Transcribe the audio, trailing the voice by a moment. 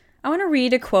I want to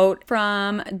read a quote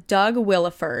from Doug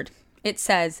Williford. It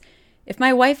says, "If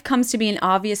my wife comes to me in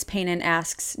obvious pain and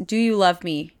asks, 'Do you love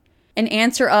me?' An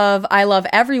answer of 'I love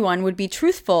everyone' would be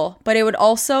truthful, but it would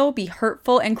also be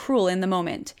hurtful and cruel in the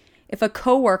moment. If a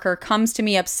coworker comes to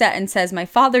me upset and says, 'My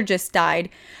father just died,'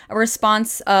 a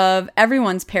response of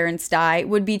 'Everyone's parents die'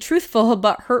 would be truthful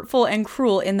but hurtful and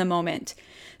cruel in the moment.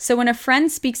 So when a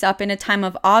friend speaks up in a time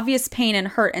of obvious pain and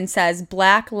hurt and says,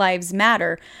 'Black lives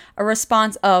matter,' a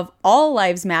response of 'All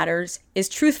lives matters' is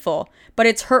truthful, but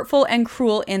it's hurtful and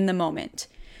cruel in the moment.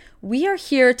 We are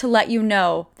here to let you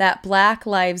know that Black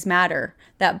lives matter,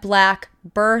 that Black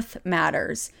birth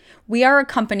matters. We are a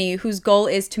company whose goal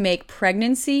is to make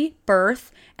pregnancy,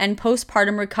 birth, and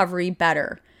postpartum recovery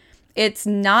better. It's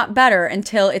not better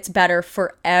until it's better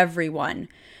for everyone.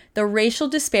 The racial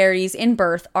disparities in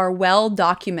birth are well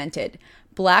documented.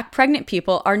 Black pregnant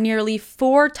people are nearly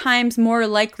 4 times more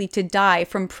likely to die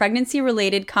from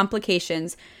pregnancy-related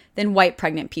complications than white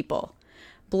pregnant people.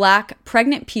 Black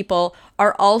pregnant people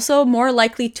are also more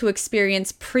likely to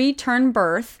experience preterm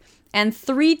birth and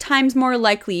 3 times more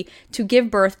likely to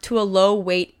give birth to a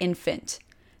low-weight infant.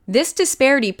 This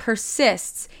disparity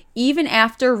persists even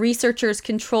after researchers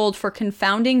controlled for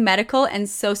confounding medical and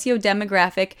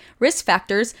socio-demographic risk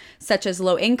factors such as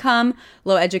low income,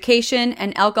 low education,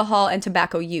 and alcohol and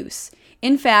tobacco use.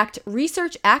 In fact,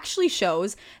 research actually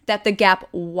shows that the gap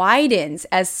widens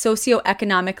as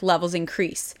socioeconomic levels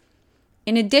increase.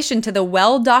 In addition to the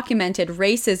well-documented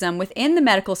racism within the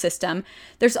medical system,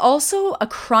 there's also a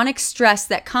chronic stress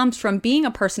that comes from being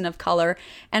a person of color,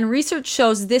 and research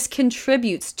shows this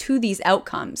contributes to these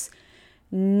outcomes.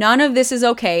 None of this is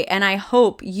okay, and I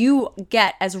hope you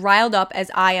get as riled up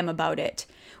as I am about it.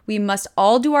 We must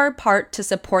all do our part to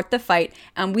support the fight,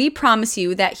 and we promise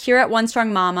you that here at One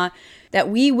Strong Mama, that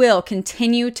we will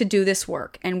continue to do this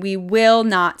work, and we will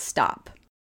not stop.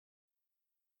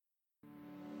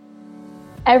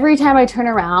 Every time I turn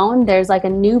around, there's like a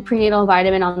new prenatal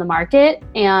vitamin on the market,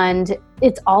 and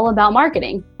it's all about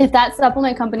marketing. If that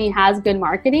supplement company has good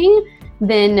marketing,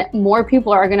 then more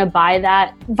people are going to buy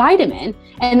that vitamin.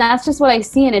 And that's just what I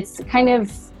see. And it's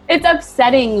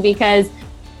upsetting because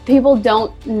people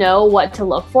don't know what to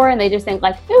look for. And they just think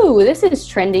like, ooh, this is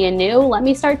trendy and new. Let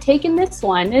me start taking this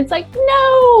one. And it's like,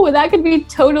 no, that could be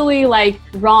totally like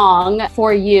wrong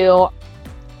for you.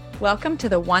 Welcome to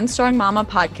the One Strong Mama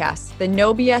podcast, the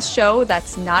no BS show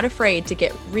that's not afraid to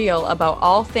get real about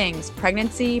all things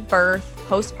pregnancy, birth,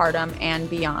 postpartum, and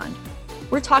beyond.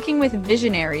 We're talking with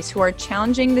visionaries who are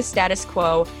challenging the status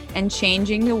quo and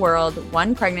changing the world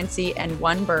one pregnancy and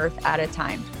one birth at a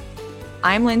time.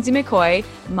 I'm Lindsay McCoy,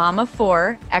 mama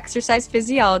 4, exercise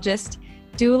physiologist,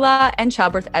 doula, and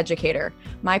childbirth educator.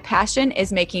 My passion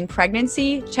is making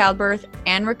pregnancy, childbirth,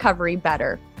 and recovery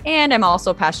better. And I'm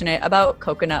also passionate about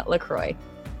coconut LaCroix.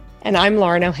 And I'm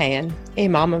Lauren O'Hayan, a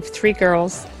mom of 3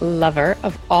 girls, lover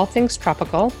of all things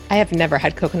tropical. I have never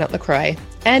had coconut LaCroix,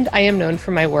 and I am known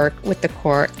for my work with the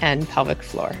core and pelvic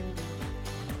floor.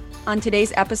 On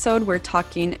today's episode, we're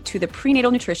talking to the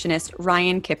prenatal nutritionist,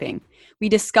 Ryan Kipping. We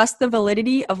discussed the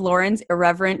validity of Lauren's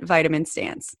irreverent vitamin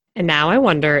stance. And now I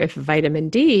wonder if vitamin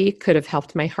D could have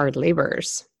helped my hard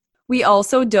labors. We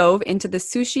also dove into the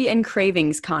sushi and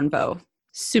cravings convo.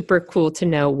 Super cool to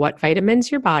know what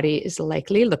vitamins your body is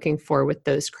likely looking for with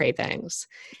those cravings.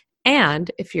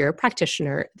 And if you're a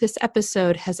practitioner, this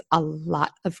episode has a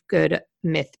lot of good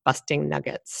myth-busting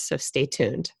nuggets, so stay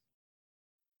tuned.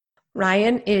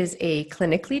 Ryan is a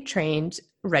clinically trained,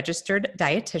 registered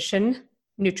dietitian,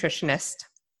 nutritionist,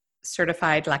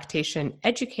 certified lactation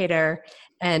educator,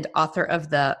 and author of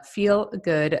the Feel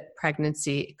Good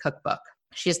Pregnancy Cookbook.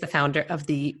 She is the founder of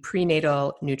the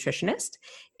Prenatal Nutritionist,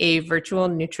 a virtual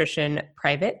nutrition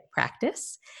private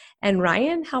practice. And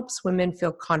Ryan helps women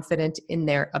feel confident in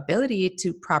their ability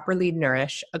to properly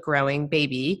nourish a growing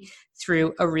baby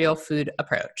through a real food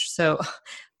approach. So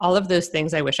all of those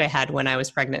things I wish I had when I was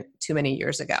pregnant too many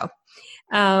years ago.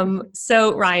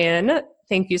 So Ryan,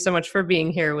 thank you so much for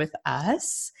being here with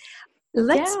us.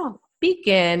 Let's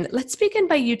begin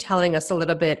by you telling us a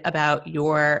little bit about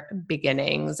your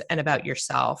beginnings and about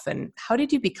yourself, and how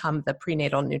did you become the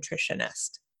prenatal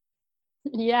nutritionist?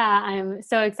 Yeah, I'm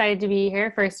so excited to be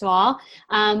here, first of all.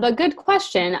 But good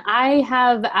question. I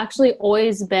have actually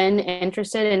always been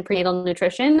interested in prenatal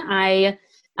nutrition. I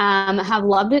have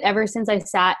loved it ever since I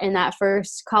sat in that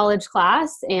first college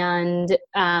class and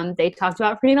they talked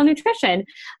about prenatal nutrition.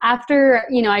 After,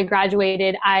 I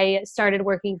graduated, I started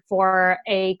working for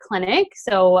a clinic.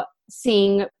 So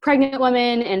seeing pregnant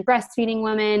women and breastfeeding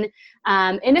women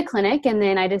in a clinic. And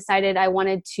then I decided I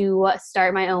wanted to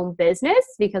start my own business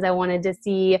because I wanted to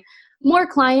see more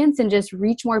clients and just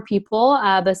reach more people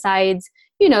besides,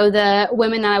 the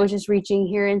women that I was just reaching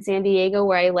here in San Diego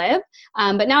where I live.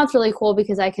 But now it's really cool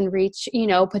because I can reach,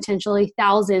 potentially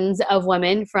thousands of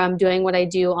women from doing what I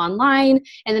do online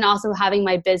and then also having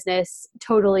my business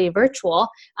totally virtual.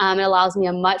 It allows me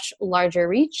a much larger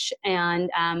reach.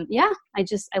 And I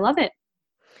love it.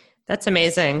 That's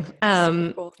amazing.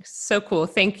 So cool.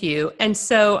 Thank you. And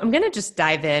so I'm going to just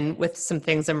dive in with some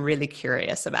things I'm really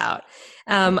curious about.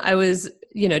 I was,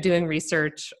 doing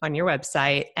research on your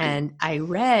website and I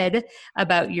read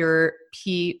about your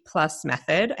P plus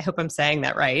method. I hope I'm saying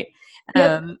that right.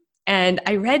 Yep. And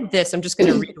I read this. I'm just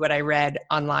going to read what I read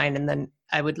online, and then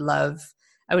I would love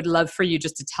for you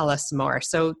just to tell us more.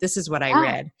 So this is what I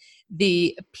read.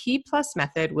 The P plus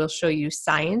method will show you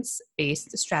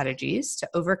science-based strategies to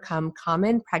overcome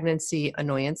common pregnancy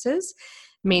annoyances,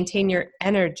 maintain your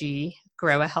energy,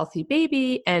 grow a healthy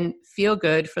baby, and feel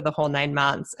good for the whole 9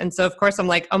 months. And so, of course, I'm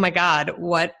like, oh my God,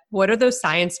 what are those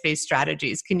science-based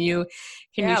strategies? Can you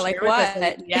share like with what?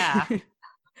 us? Yeah.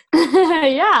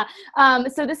 Yeah.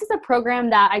 So this is a program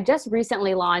that I just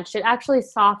recently launched. It actually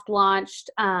soft launched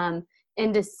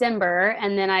in December,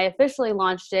 and then I officially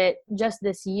launched it just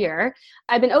this year.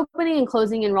 I've been opening and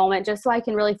closing enrollment just so I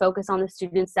can really focus on the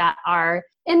students that are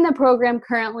in the program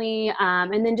currently,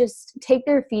 and then just take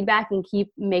their feedback and keep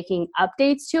making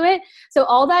updates to it. So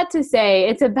all that to say,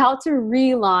 it's about to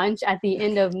relaunch at the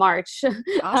end of March.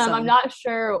 Awesome. I'm not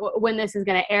sure when this is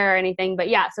going to air or anything, but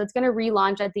yeah, so it's going to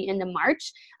relaunch at the end of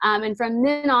March. And from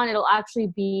then on, it'll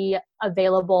actually be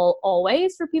available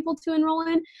always for people to enroll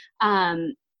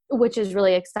in. Which is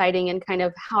really exciting and kind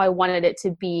of how I wanted it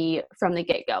to be from the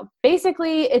get-go.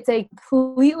 Basically, it's a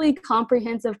completely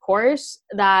comprehensive course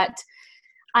that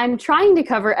I'm trying to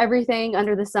cover everything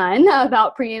under the sun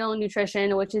about prenatal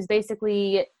nutrition, which is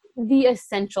basically the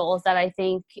essentials that I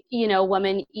think,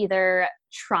 women either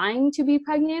trying to be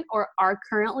pregnant or are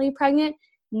currently pregnant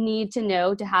need to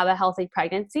know to have a healthy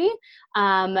pregnancy.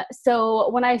 So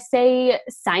when I say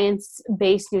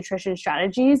science-based nutrition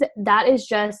strategies, that is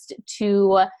just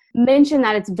to mention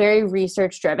that it's very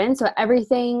research-driven. So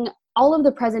all of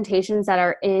the presentations that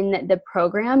are in the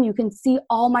program, you can see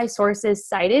all my sources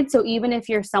cited. So even if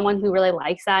you're someone who really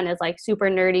likes that and is like super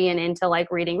nerdy and into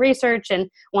like reading research and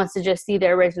wants to just see the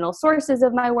original sources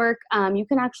of my work, you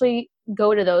can actually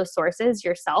go to those sources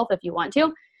yourself if you want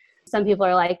to. Some people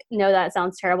are like, no, that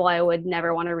sounds terrible. I would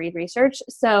never want to read research.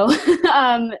 So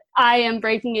I am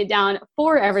breaking it down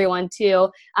for everyone too,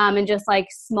 and just like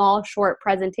small, short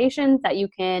presentations that you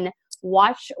can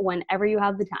watch whenever you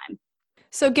have the time.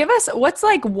 So give us, what's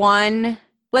like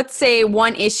let's say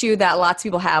one issue that lots of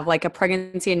people have, like a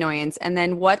pregnancy annoyance, and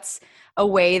then what's a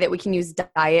way that we can use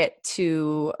diet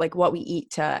to, like what we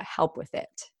eat to help with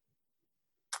it?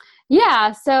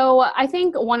 Yeah, so I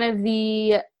think one of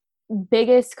the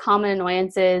biggest common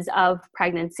annoyances of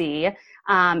pregnancy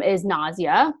is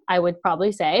nausea, I would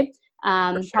probably say.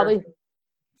 Sure.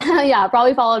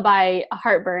 Probably followed by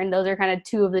heartburn. Those are kind of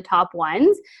two of the top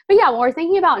ones. But yeah, when we're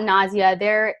thinking about nausea,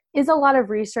 there is a lot of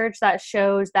research that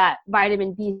shows that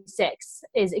vitamin B6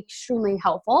 is extremely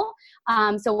helpful.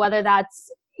 So whether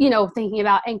that's, thinking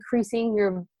about increasing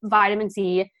your vitamin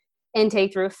C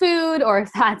intake through food, or if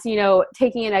that's,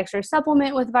 taking an extra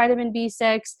supplement with vitamin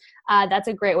B6, that's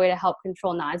a great way to help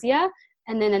control nausea.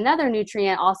 And then another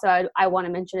nutrient also I want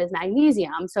to mention is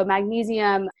magnesium. So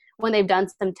magnesium, when they've done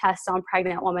some tests on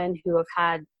pregnant women who have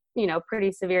had,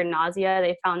 pretty severe nausea,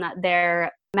 they found that their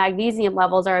magnesium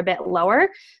levels are a bit lower.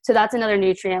 So that's another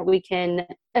nutrient we can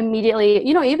immediately,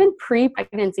 even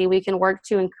pre-pregnancy, we can work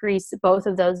to increase both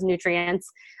of those nutrients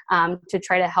to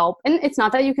try to help. And it's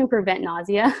not that you can prevent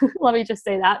nausea. Let me just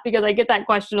say that, because I get that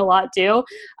question a lot too.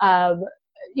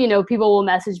 People will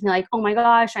message me like, oh my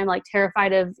gosh, I'm like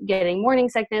terrified of getting morning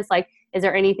sickness. Like, is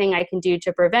there anything I can do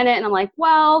to prevent it? And I'm like,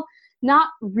 well, not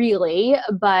really,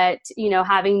 but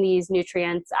having these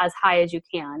nutrients as high as you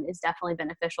can is definitely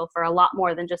beneficial for a lot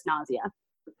more than just nausea.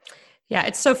 Yeah,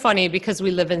 it's so funny because we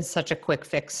live in such a quick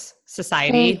fix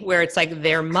society where it's like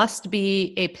there must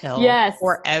be a pill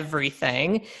for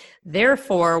everything.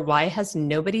 Therefore, why has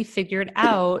nobody figured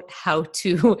out how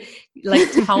to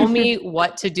tell me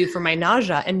what to do for my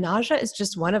nausea? And nausea is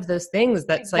just one of those things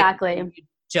that's like you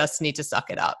just need to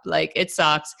suck it up. Like, it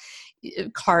sucks.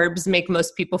 Carbs make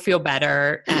most people feel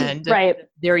better, and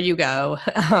there you go.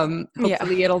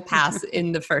 Hopefully it'll pass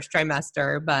in the first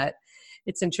trimester, but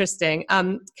it's interesting.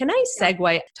 Can I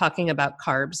segue? Talking about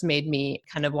carbs made me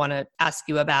kind of want to ask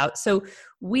you about, so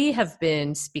we have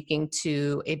been speaking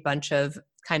to a bunch of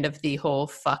kind of the whole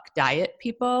fuck diet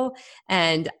people,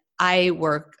 and I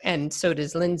work, and so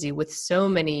does Lindsay, with so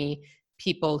many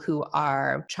people who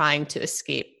are trying to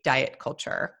escape diet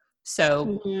culture.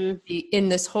 So in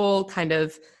this whole kind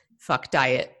of fuck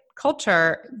diet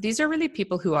culture, these are really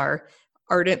people who are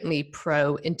ardently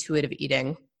pro-intuitive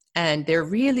eating. And they're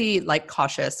really like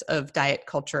cautious of diet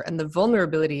culture and the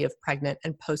vulnerability of pregnant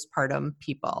and postpartum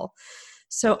people.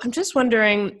 So I'm just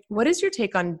wondering, what is your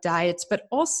take on diets, but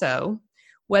also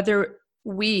whether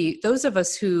those of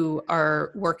us who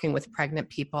are working with pregnant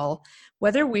people,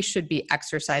 whether we should be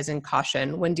exercising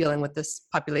caution when dealing with this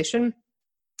population,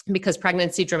 because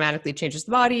pregnancy dramatically changes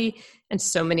the body. And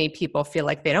so many people feel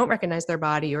like they don't recognize their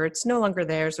body, or it's no longer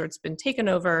theirs, or it's been taken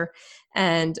over.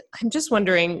 And I'm just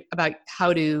wondering about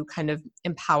how to kind of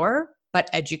empower, but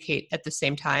educate at the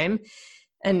same time.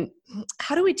 And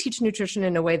how do we teach nutrition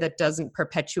in a way that doesn't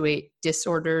perpetuate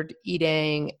disordered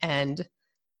eating and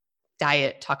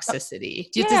diet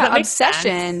toxicity? Does that make obsession.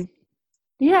 sense?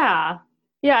 Yeah.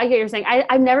 Yeah, I get what you're saying.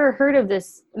 I've never heard of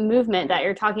this movement that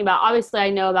you're talking about. Obviously,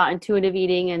 I know about intuitive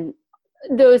eating and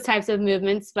those types of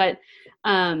movements, but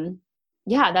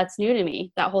yeah, that's new to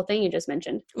me, that whole thing you just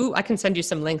mentioned. Ooh, I can send you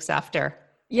some links after.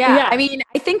 Yeah. I mean,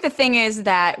 I think the thing is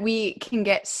that we can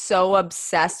get so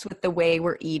obsessed with the way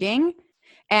we're eating.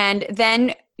 And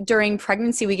then during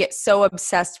pregnancy, we get so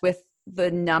obsessed with the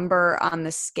number on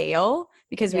the scale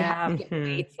because we have to gain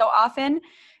weight so often.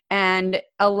 And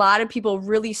a lot of people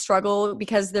really struggle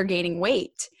because they're gaining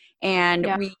weight. And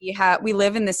we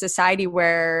live in this society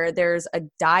where there's a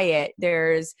diet.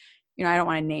 There's, I don't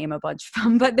want to name a bunch of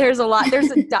them, but there's a lot.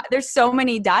 There's so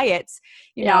many diets.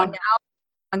 Now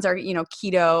ones are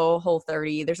keto,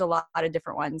 Whole30. There's a lot of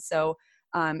different ones. So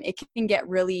it can get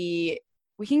we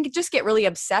can just get really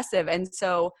obsessive. And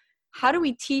so how do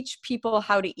we teach people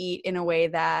how to eat in a way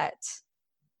that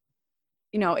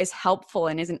is helpful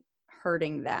and isn't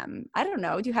hurting them? I don't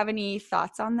know. Do you have any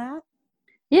thoughts on that?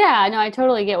 Yeah, no, I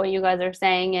totally get what you guys are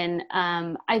saying. And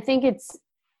I think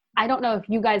I don't know if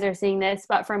you guys are seeing this,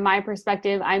 but from my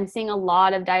perspective, I'm seeing a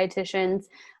lot of dietitians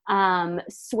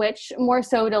switch more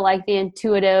so to like the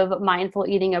intuitive mindful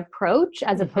eating approach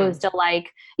as opposed to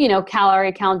like,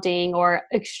 calorie counting or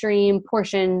extreme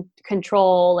portion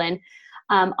control and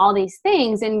all these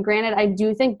things. And granted, I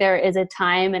do think there is a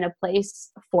time and a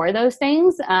place for those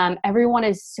things. Everyone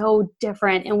is so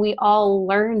different and we all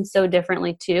learn so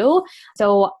differently too.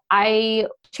 So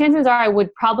chances are I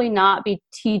would probably not be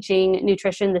teaching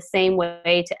nutrition the same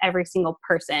way to every single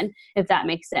person, if that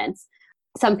makes sense.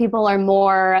 Some people are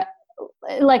more,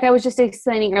 like I was just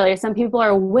explaining earlier, some people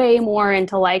are way more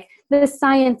into like the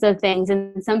science of things,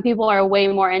 and some people are way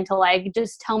more into like,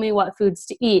 just tell me what foods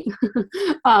to eat,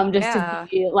 to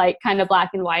be like kind of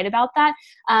black and white about that.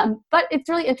 But it's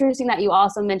really interesting that you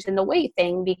also mentioned the weight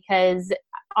thing, because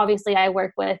obviously I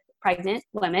work with pregnant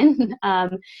women,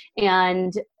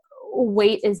 and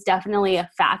weight is definitely a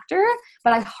factor,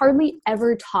 but I hardly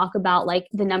ever talk about like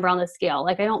the number on the scale.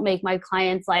 Like I don't make my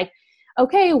clients like,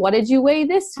 okay, what did you weigh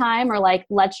this time? Or like,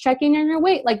 let's check in on your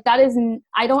weight. Like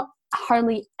I don't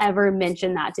hardly ever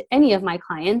mention that to any of my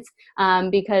clients,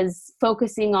 because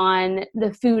focusing on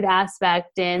the food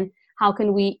aspect and how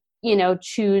can we,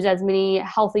 choose as many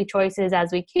healthy choices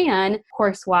as we can, of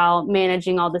course, while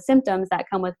managing all the symptoms that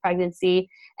come with pregnancy.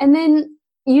 And then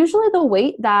usually the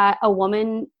weight that a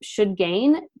woman should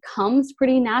gain comes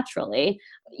pretty naturally,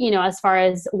 as far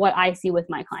as what I see with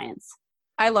my clients.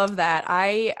 I love that.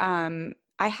 I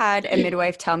had a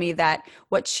midwife tell me that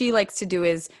what she likes to do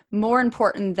is more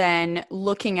important than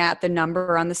looking at the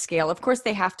number on the scale. Of course,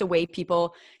 they have to weigh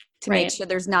people to make sure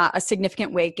there's not a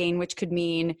significant weight gain, which could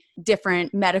mean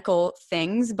different medical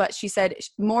things. But she said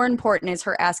more important is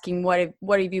her asking, what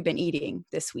have you been eating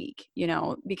this week?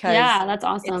 Because that's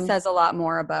awesome. It says a lot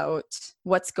more about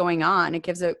what's going on. It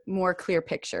gives a more clear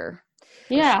picture.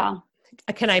 Yeah.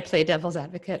 Can I play devil's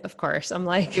advocate? Of course. I'm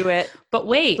like, do it. But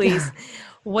wait, please.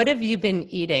 What have you been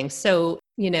eating? So,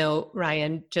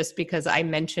 Ryan, just because I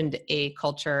mentioned a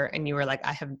culture and you were like,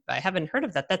 I haven't heard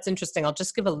of that. That's interesting. I'll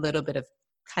just give a little bit of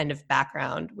kind of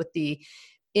background with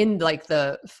in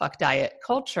the fuck diet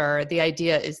culture. The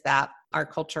idea is that our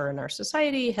culture and our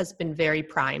society has been very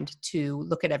primed to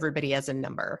look at everybody as a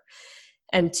number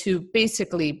and to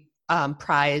basically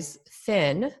prize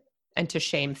thin and to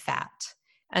shame fat.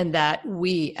 And that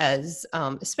we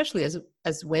especially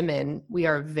as women, we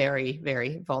are very,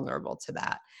 very vulnerable to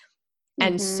that.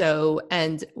 And so,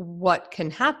 and what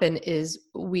can happen is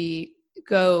we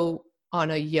go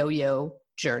on a yo-yo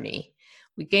journey.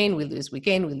 We gain, we lose, we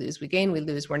gain, we lose, we gain, we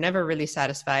lose. We're never really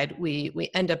satisfied. We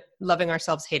end up loving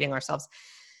ourselves, hating ourselves.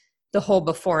 The whole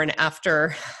before and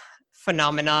after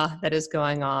phenomena that is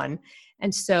going on.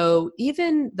 And so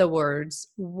even the words,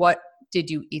 what did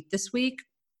you eat this week?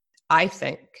 I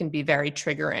think can be very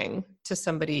triggering to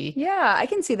somebody. Yeah, I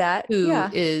can see that. Who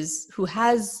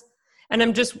has, and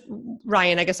I'm just,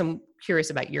 Ryan, I guess I'm curious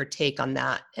about your take on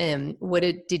that.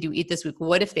 Did you eat this week?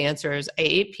 What if the answer is I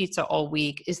ate pizza all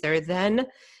week? Is there then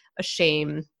a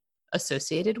shame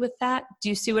associated with that? Do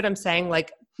you see what I'm saying?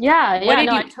 Like, what did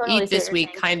you totally eat this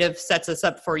week kind of sets us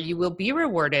up for, you will be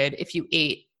rewarded if you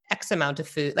ate X amount of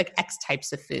food, like X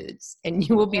types of foods, and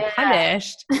you will be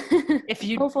punished if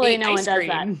you hopefully ate no ice one cream.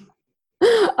 does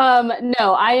that.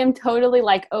 No, I am totally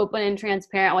like open and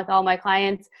transparent with all my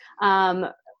clients.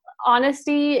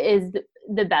 Honesty is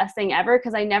the best thing ever,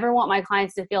 because I never want my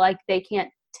clients to feel like they can't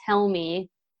tell me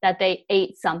that they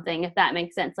ate something, if that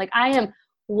makes sense. Like, I am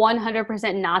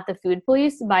 100% not the food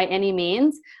police by any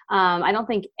means. I don't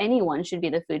think anyone should be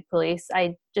the food police.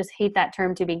 I just hate that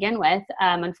term to begin with.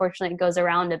 Unfortunately, it goes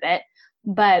around a bit.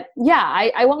 But yeah,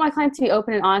 I want my clients to be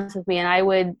open and honest with me, and I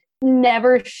would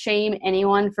never shame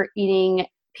anyone for eating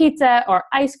pizza or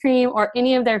ice cream or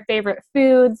any of their favorite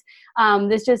foods.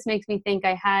 This just makes me think,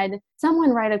 I had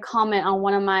someone write a comment on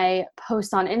one of my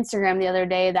posts on Instagram the other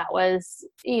day that was,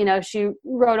 she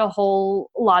wrote a whole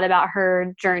lot about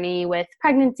her journey with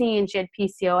pregnancy, and she had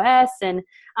PCOS and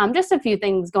just a few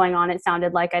things going on. It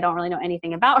sounded like I don't really know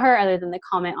anything about her other than the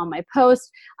comment on my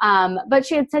post. But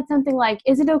she had said something like,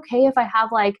 is it okay if I have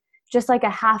just like a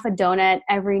half a donut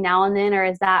every now and then, or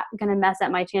is that going to mess up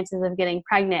my chances of getting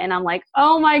pregnant? And I'm like,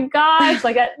 oh my gosh,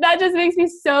 like that just makes me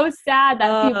so sad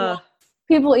that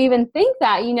people even think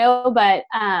that,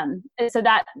 but so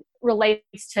that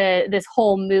relates to this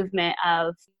whole movement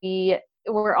of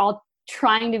we're all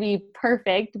trying to be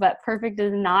perfect, but perfect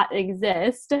does not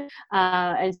exist.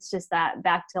 It's just that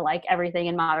back to like everything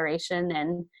in moderation,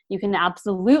 and you can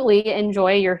absolutely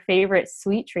enjoy your favorite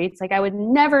sweet treats. Like, I would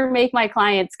never make my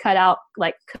clients cut out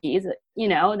like cookies,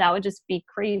 that would just be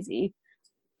crazy.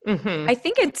 Mm-hmm. I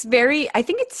think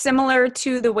it's similar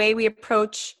to the way we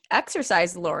approach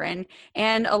exercise, Lauren,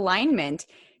 and alignment.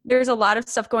 There's a lot of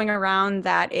stuff going around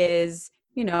that is,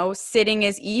 sitting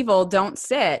is evil, don't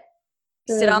sit.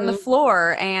 Sit on the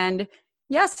floor. And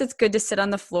yes, it's good to sit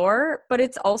on the floor, but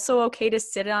it's also okay to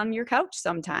sit on your couch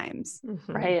sometimes.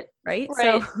 Mm-hmm. Right.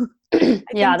 So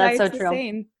yeah, that's so true.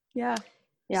 Same. Yeah.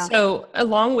 So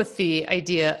along with the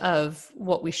idea of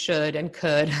what we should and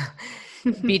could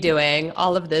be doing,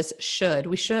 all of this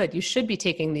you should be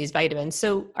taking these vitamins.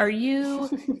 So are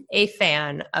you a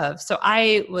fan of, so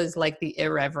I was like the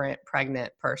irreverent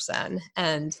pregnant person,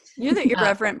 and you're the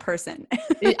irreverent person.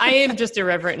 I am just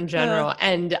irreverent in general.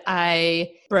 And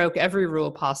I broke every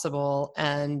rule possible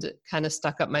and kind of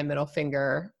stuck up my middle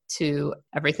finger to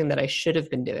everything that I should have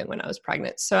been doing when I was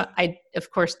pregnant. So I,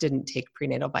 of course, didn't take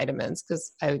prenatal vitamins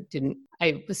because I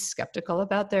was skeptical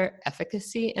about their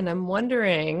efficacy. And I'm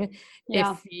wondering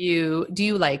if do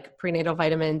you like prenatal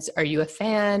vitamins? Are you a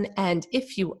fan? And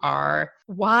if you are,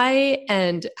 why?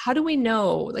 And how do we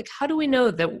know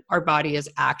that our body is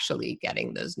actually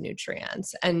getting those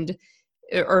nutrients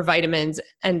or vitamins?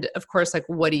 And of course, like,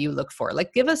 what do you look for?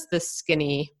 Like, give us the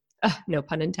skinny, no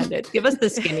pun intended, give us the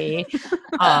skinny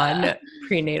on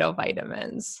prenatal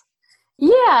vitamins.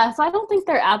 Yeah, so I don't think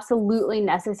they're absolutely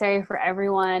necessary for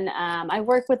everyone. I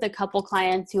work with a couple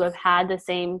clients who have had the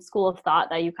same school of thought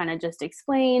that you kind of just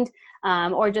explained,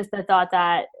 or just the thought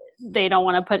that they don't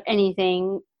want to put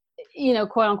anything,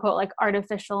 quote unquote, like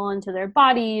artificial into their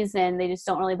bodies, and they just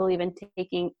don't really believe in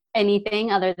taking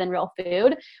anything other than real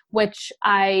food, which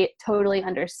I totally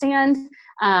understand.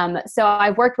 So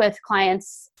I've worked with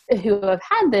clients who have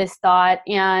had this thought,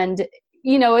 and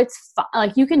it's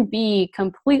like you can be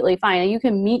completely fine and you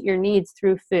can meet your needs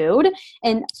through food,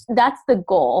 and that's the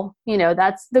goal.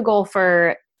 That's the goal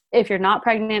for if you're not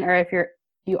pregnant, or if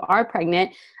you are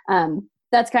pregnant.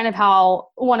 That's kind of how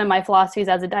one of my philosophies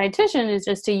as a dietitian is,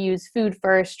 just to use food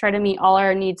first, try to meet all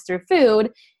our needs through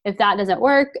food. If that doesn't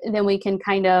work, then we can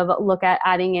kind of look at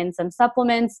adding in some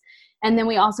supplements. And then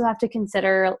we also have to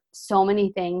consider so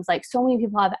many things, like so many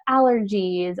people have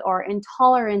allergies or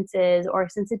intolerances or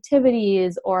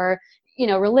sensitivities, or,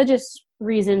 religious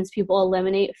reasons people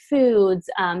eliminate foods.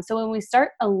 So when we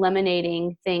start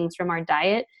eliminating things from our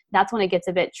diet, that's when it gets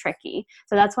a bit tricky.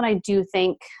 So that's when I do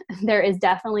think there is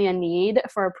definitely a need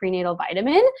for a prenatal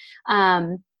vitamin.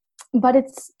 But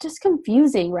it's just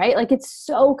confusing, right? Like, it's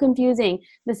so confusing.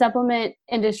 The supplement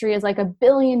industry is like $1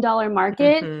 billion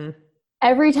market. Mm-hmm.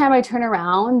 Every time I turn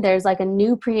around, there's like a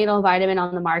new prenatal vitamin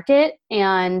on the market,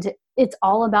 and it's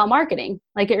all about marketing.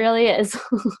 Like, it really is.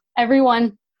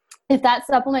 Everyone, if that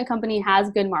supplement company has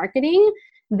good marketing,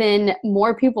 then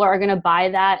more people are going to buy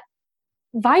that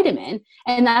vitamin.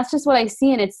 And that's just what I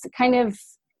see. And it's kind of,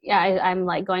 I'm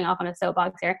like going off on a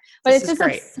soapbox here, but it's just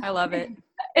great. I love it.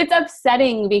 it's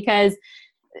upsetting because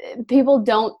people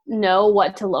don't know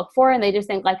what to look for, and they just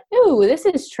think like, ooh, this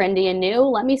is trendy and new,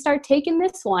 let me start taking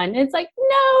this one. And it's like,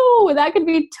 no, that could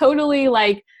be totally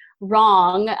like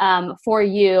wrong for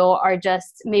you, or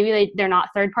just maybe they're not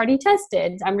third-party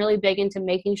tested. I'm really big into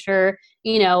making sure,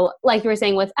 you know, like you were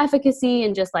saying with efficacy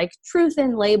and just like truth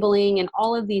in labeling and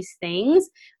all of these things.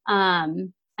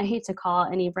 I hate to call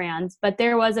any brands, but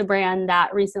there was a brand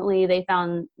that recently they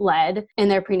found lead in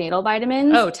their prenatal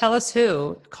vitamins. Oh, tell us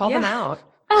who. Call them out.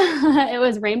 It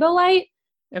was Rainbow Light.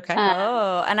 Okay.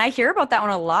 And I hear about that one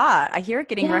a lot. I hear it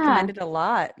getting recommended a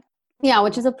lot. Yeah,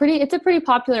 which is a pretty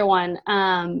popular one.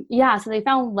 So they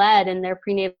found lead in their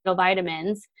prenatal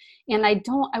vitamins, and I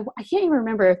can't even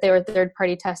remember if they were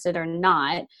third-party tested or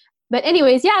not. But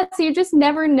anyways, yeah, so you just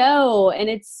never know, and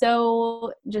it's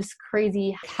so just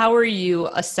crazy. How are you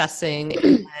assessing?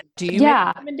 Do you make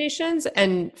recommendations?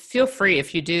 And feel free,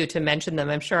 if you do, to mention them.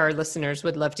 I'm sure our listeners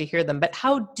would love to hear them. But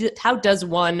how does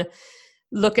one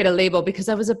look at a label? Because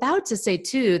I was about to say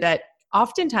too that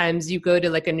oftentimes you go to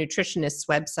like a nutritionist's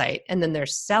website and then they're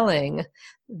selling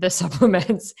the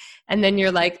supplements, and then you're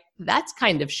like, that's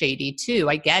kind of shady too.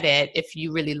 I get it if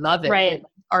you really love it. Right.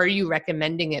 Are you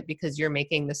recommending it because you're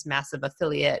making this massive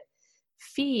affiliate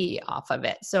fee off of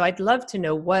it? So I'd love to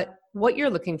know what you're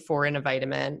looking for in a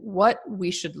vitamin, what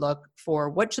we should look for,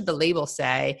 what should the label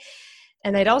say?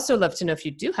 And I'd also love to know if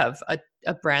you do have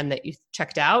a brand that you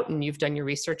checked out and you've done your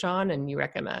research on and you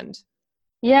recommend.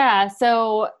 Yeah.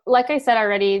 So like I said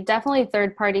already, definitely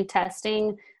third-party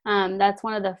testing. That's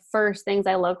one of the first things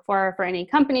I look for any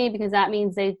company, because that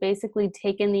means they've basically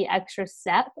taken the extra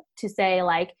step to say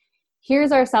like,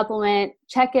 here's our supplement,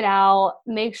 check it out,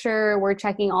 make sure we're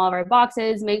checking all of our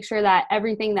boxes, make sure that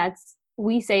everything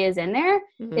we say is in there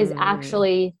is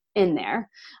actually in there.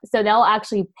 So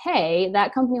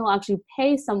that company will actually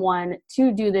pay someone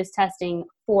to do this testing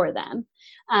for them.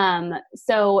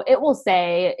 So it will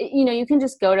say, you know, you can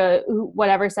just go to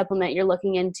whatever supplement you're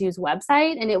looking into's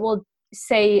website, and it will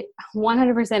say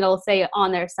 100%, it'll say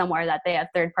on there somewhere that they have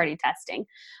third-party testing.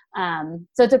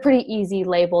 So it's a pretty easy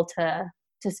label to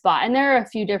spot. And there are a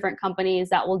few different companies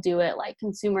that will do it, like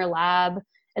Consumer Lab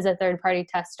is a third-party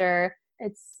tester.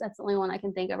 That's the only one I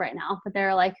can think of right now, but there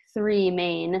are like 3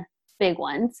 main big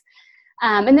ones.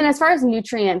 And then as far as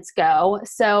nutrients go,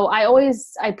 so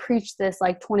I preach this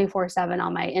like 24/7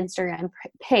 on my Instagram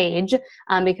page,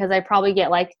 because I probably get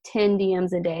like 10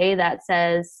 DMs a day that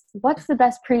says, what's the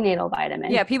best prenatal vitamin?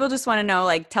 Yeah. People just want to know,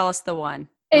 like, tell us the one.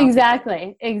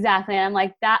 Exactly. And I'm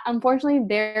like, that, unfortunately,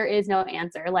 there is no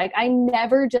answer. Like, I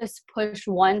never just push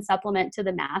one supplement to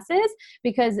the masses,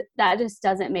 because that just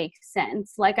doesn't make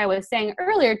sense. Like I was saying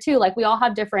earlier too, like we all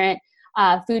have different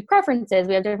food preferences.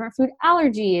 We have different food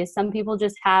allergies. Some people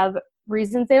just have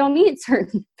reasons they don't eat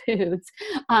certain foods.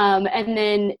 And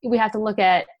then we have to look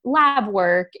at lab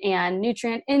work and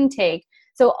nutrient intake.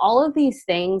 So all of these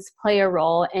things play a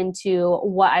role into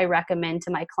what I recommend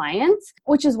to my clients,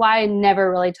 which is why I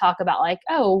never really talk about like,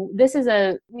 oh, this is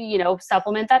a, you know,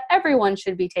 supplement that everyone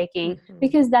should be taking,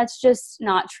 because that's just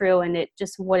not true, and it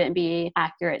just wouldn't be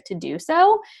accurate to do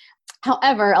so.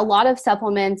 However, a lot of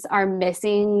supplements are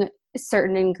missing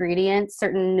certain ingredients,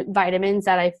 certain vitamins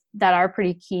that are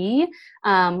pretty key,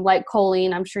 like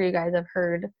choline. I'm sure you guys have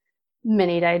heard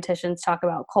many dietitians talk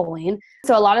about choline.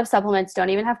 So a lot of supplements don't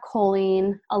even have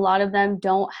choline. A lot of them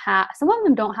some of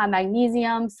them don't have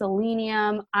magnesium,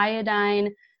 selenium,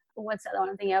 iodine. What's the other one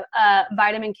I'm thinking of?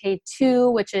 Vitamin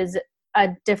K2, which is a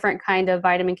different kind of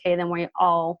vitamin K than we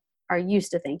all are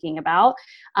used to thinking about.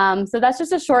 So that's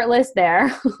just a short list there.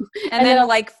 and then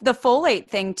like the folate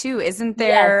thing too, isn't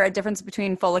there a difference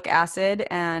between folic acid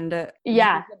and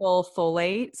usable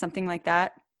folate, something like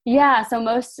that? Yeah, so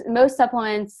most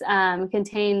supplements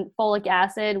contain folic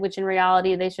acid, which in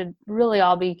reality they should really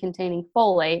all be containing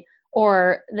folate,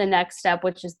 or the next step,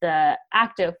 which is the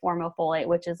active form of folate,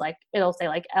 which is like, it'll say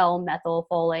like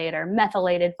L-methylfolate or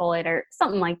methylated folate or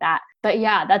something like that. But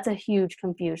yeah, that's a huge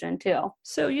confusion too.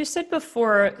 So you said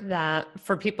before that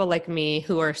for people like me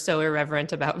who are so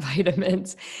irreverent about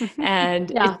vitamins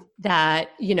and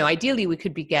that, you know, ideally we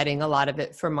could be getting a lot of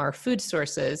it from our food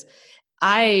sources.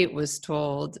 I was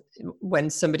told when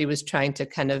somebody was trying to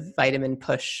kind of vitamin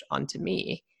push onto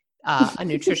me, a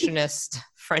nutritionist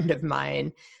friend of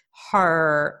mine,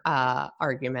 her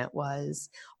argument was,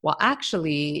 well,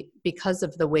 actually, because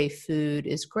of the way food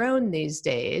is grown these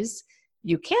days,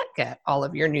 you can't get all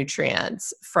of your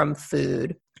nutrients from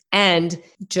food. And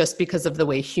just because of the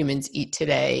way humans eat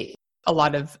today, a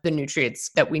lot of the nutrients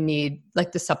that we need,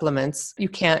 like the supplements, you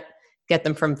can't get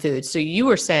them from food. So you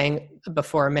were saying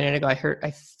before a minute ago,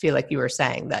 I feel like you were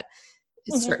saying that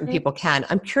certain people can.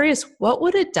 I'm curious, what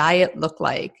would a diet look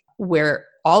like where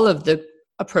all of the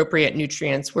appropriate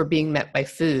nutrients were being met by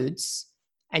foods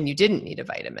and you didn't need a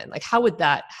vitamin? Like, how would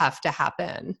that have to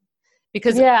happen?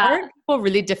 Because aren't people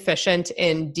really deficient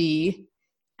in D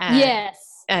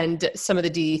and some of the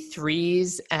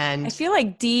D3s? And I feel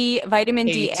like vitamin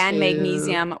D and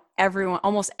magnesium,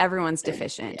 almost everyone's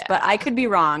deficient, but I could be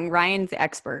wrong. Ryan's the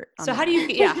expert. So how do you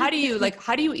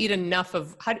eat enough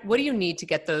of, what do you need to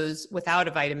get those without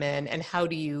a vitamin? And how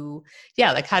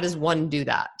does one do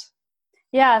that?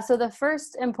 Yeah. So the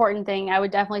first important thing I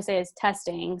would definitely say is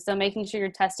testing. So making sure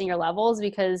you're testing your levels,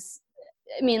 because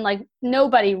I mean, like,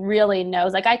 nobody really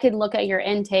knows. Like, I could look at your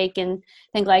intake and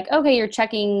think like, okay, you're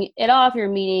checking it off. You're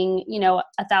meeting,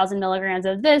 1,000 milligrams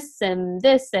of this and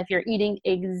this, if you're eating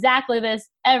exactly this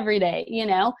every day,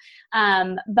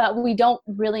 but we don't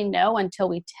really know until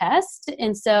we test.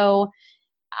 And so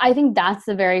I think that's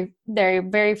the very, very,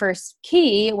 very first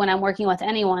key when I'm working with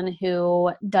anyone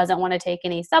who doesn't want to take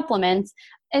any supplements.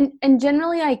 And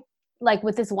generally, like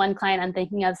with this one client I'm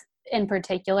thinking of in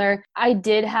particular, I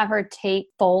did have her take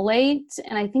folate,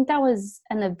 and I think that was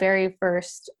in the very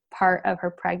first part of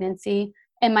her pregnancy.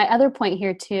 And my other point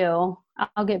here too,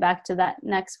 I'll get back to that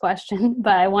next question,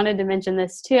 but I wanted to mention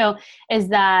this too, is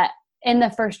that in the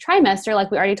first trimester, like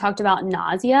we already talked about,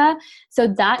 nausea. So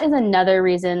that is another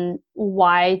reason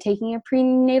why taking a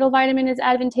prenatal vitamin is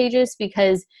advantageous,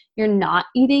 because you're not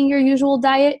eating your usual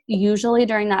diet. Usually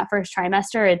during that first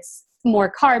trimester, it's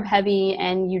more carb heavy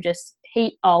and you just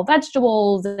hate all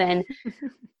vegetables and,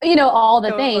 all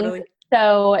the things.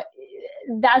 So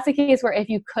that's the case where if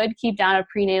you could keep down a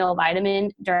prenatal vitamin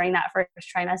during that first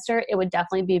trimester, it would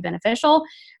definitely be beneficial.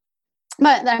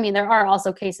 But I mean, there are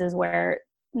also cases where,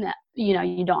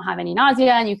 you don't have any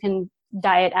nausea and you can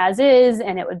diet as is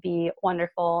and it would be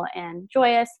wonderful and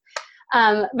joyous.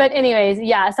 But anyways,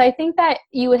 so I think that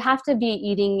you would have to be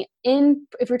eating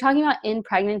if we're talking about in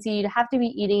pregnancy, you'd have to be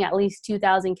eating at least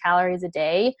 2,000 calories a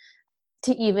day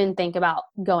to even think about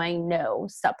going no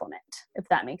supplement, if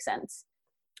that makes sense.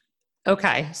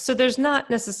 Okay. So there's not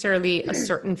necessarily a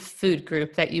certain food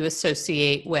group that you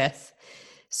associate with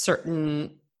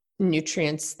certain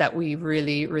nutrients that we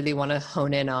really, really want to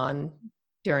hone in on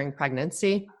during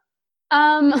pregnancy?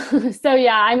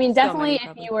 I mean, definitely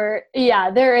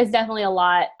there is definitely a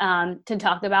lot, to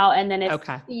talk about. And then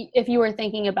if you were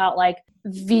thinking about like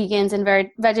vegans and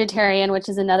vegetarian, which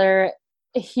is another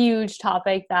huge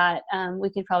topic that, we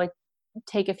could probably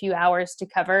take a few hours to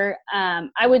cover.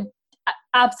 I would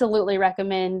absolutely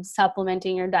recommend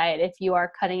supplementing your diet if you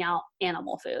are cutting out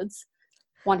animal foods.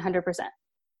 100%.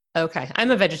 Okay.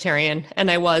 I'm a vegetarian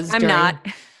and I was during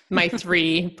my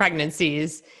 3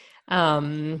 pregnancies.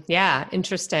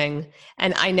 Interesting.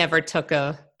 And I never took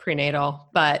a prenatal,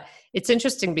 but it's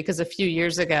interesting because a few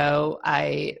years ago,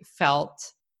 I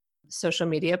felt social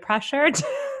media pressured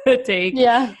to take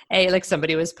like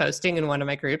somebody was posting in one of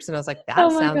my groups and I was like,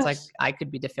 that sounds like I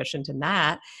could be deficient in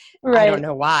that. Right. I don't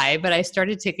know why, but I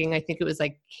started taking, I think it was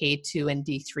like K2 and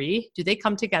D3. Do they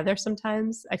come together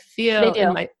sometimes? I feel they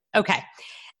do. Okay.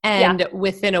 And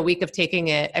within a week of taking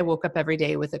it, I woke up every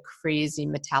day with a crazy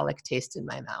metallic taste in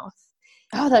my mouth.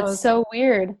 Oh, that's so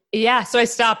weird. Yeah. So I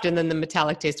stopped and then the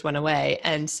metallic taste went away.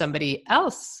 And somebody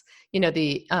else,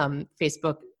 the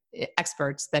Facebook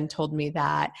experts then told me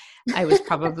that I was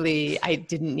I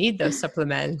didn't need those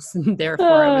supplements. And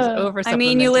therefore I was over supplementing. I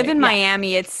mean, you live in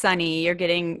Miami. It's sunny. You're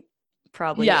getting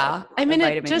probably I mean,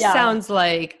 it just sounds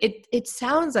like, it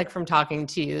sounds like from talking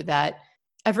to you that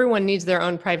everyone needs their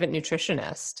own private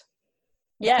nutritionist.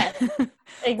 Yes,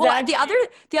 exactly. Well,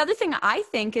 the other thing I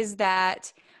think is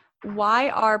that why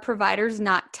are providers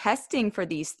not testing for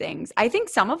these things? I think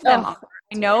some of them are.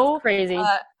 I know, crazy.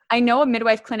 I know a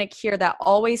midwife clinic here that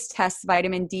always tests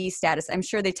vitamin D status. I'm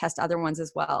sure they test other ones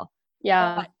as well.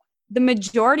 Yeah. But the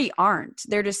majority aren't.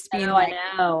 They're just being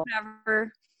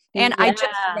whatever. And I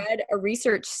just read a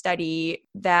research study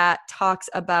that talks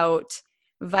about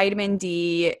vitamin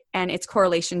D and its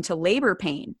correlation to labor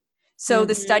pain. So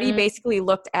the study basically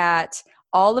looked at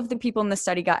all of the people in the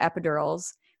study got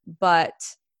epidurals, but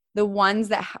the ones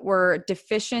that were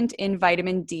deficient in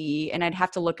vitamin D, and I'd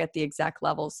have to look at the exact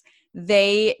levels,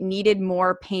 they needed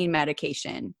more pain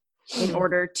medication in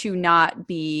order to not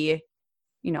be,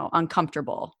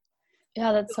 uncomfortable.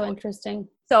 Yeah, that's so interesting.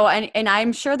 So, and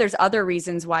I'm sure there's other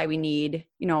reasons why we need,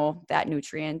 that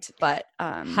nutrient, but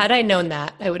had I known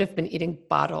that, I would have been eating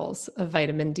bottles of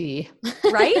vitamin D.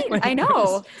 Right? I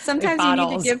know. Sometimes you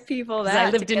need to give people that. I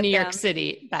lived in New York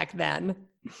City back then.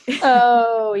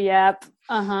 Oh, yep.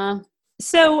 Uh-huh.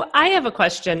 So I have a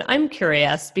question. I'm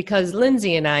curious because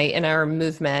Lindsay and I in our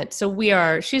movement,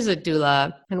 she's a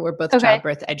doula and we're both Okay.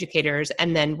 childbirth educators,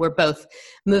 and then we're both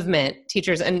movement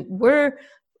teachers, and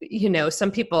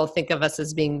some people think of us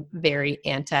as being very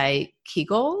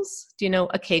anti-Kegels. Do you know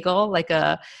a Kegel, like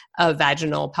a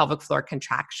vaginal pelvic floor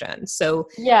contraction? So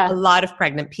Yeah. a lot of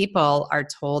pregnant people are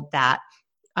told that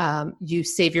you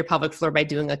save your pelvic floor by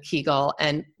doing a Kegel.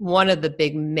 And one of the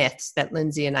big myths that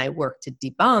Lindsay and I work to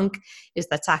debunk is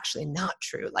that's actually not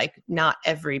true. Like, not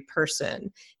every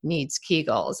person needs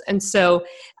Kegels. And so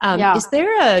is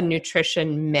there a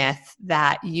nutrition myth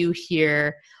that you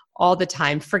hear all the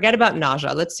time? Forget about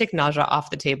nausea. Let's take nausea off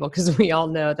the table because we all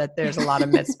know that there's a lot of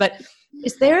myths. But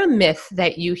is there a myth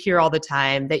that you hear all the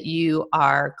time that you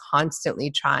are constantly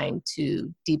trying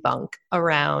to debunk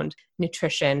around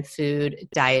nutrition, food,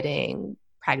 dieting,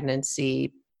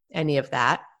 pregnancy, any of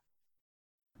that?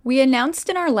 We announced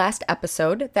in our last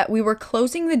episode that we were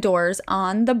closing the doors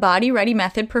on the Body Ready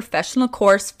Method professional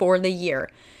course for the year.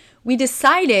 We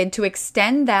decided to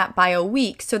extend that by a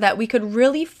week so that we could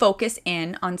really focus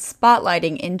in on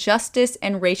spotlighting injustice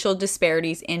and racial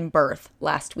disparities in birth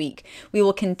last week. We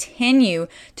will continue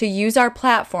to use our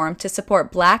platform to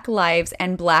support Black lives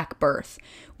and Black birth.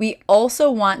 We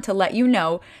also want to let you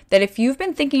know that if you've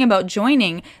been thinking about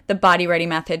joining the Body Ready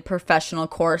Method professional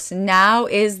course, now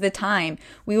is the time.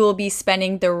 We will be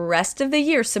spending the rest of the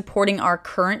year supporting our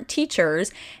current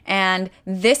teachers, and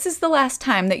this is the last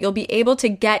time that you'll be able to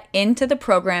get into the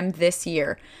program this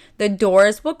year. The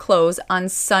doors will close on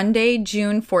Sunday,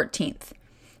 June 14th.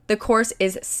 The course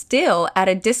is still at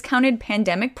a discounted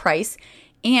pandemic price,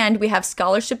 and we have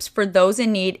scholarships for those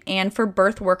in need and for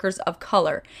birth workers of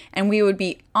color. And we would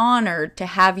be honored to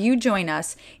have you join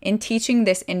us in teaching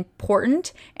this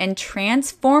important and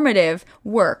transformative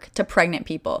work to pregnant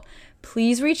people.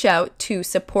 Please reach out to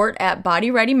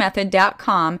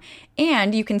support@bodyreadymethod.com,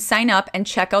 and you can sign up and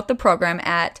check out the program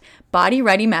at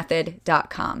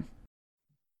bodyreadymethod.com.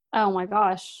 Oh my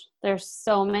gosh, there's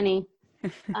so many.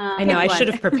 I know, I should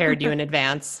have prepared you in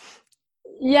advance.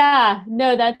 Yeah,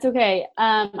 no, that's okay.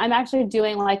 I'm actually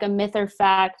doing like a myth or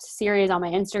fact series on my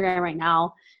Instagram right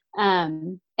now.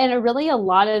 And really a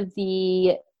lot of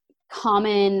the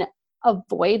common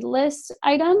avoid list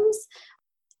items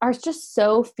are just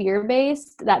so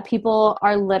fear-based that people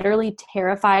are literally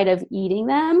terrified of eating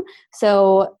them.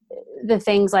 So the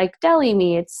things like deli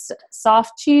meats,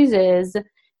 soft cheeses,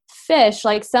 fish,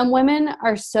 like some women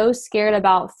are so scared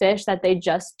about fish that they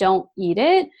just don't eat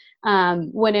it.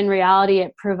 When in reality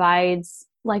it provides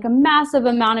like a massive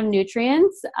amount of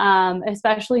nutrients,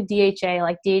 especially DHA.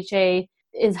 Like DHA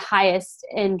is highest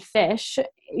in fish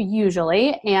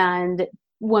usually, and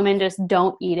women just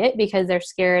don't eat it because they're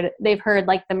scared. They've heard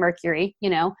like the mercury,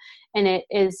 and it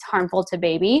is harmful to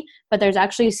baby. But there's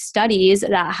actually studies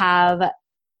that have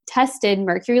tested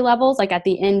mercury levels like at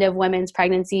the end of women's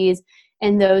pregnancies,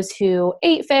 and those who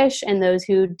ate fish and those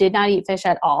who did not eat fish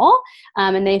at all.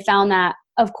 And they found that,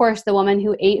 of course, the woman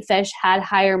who ate fish had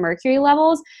higher mercury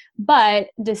levels, but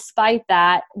despite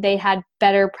that, they had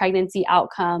better pregnancy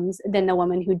outcomes than the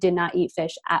woman who did not eat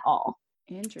fish at all.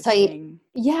 Interesting.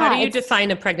 So, how do you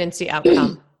define a pregnancy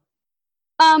outcome?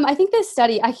 I think this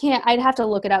study, I'd have to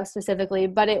look it up specifically,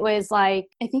 but it was like,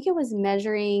 I think it was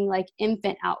measuring like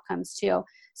infant outcomes too.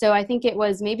 So I think it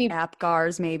was maybe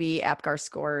APGAR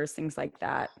scores, things like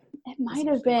that. It might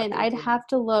have been. I'd have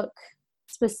to look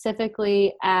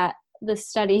specifically at the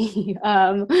study.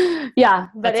 But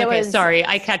That's it okay. was. Sorry,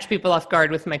 I catch people off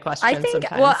guard with my questions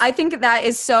sometimes. I think that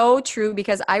is so true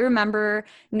because I remember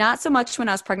not so much when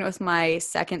I was pregnant with my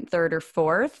second, third, or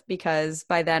fourth, because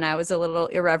by then I was a little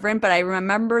irreverent, but I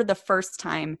remember the first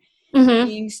time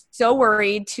being so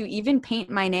worried to even paint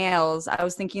my nails. I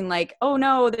was thinking like, oh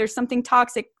no, there's something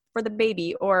toxic for the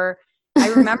baby. Or I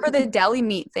remember the deli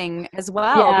meat thing as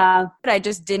well. Yeah. But I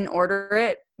just didn't order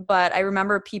it. But I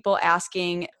remember people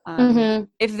asking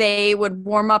if they would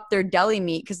warm up their deli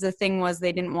meat because the thing was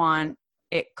they didn't want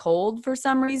it cold for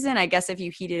some reason. I guess if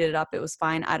you heated it up, it was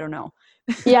fine. I don't know.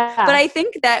 Yeah. But I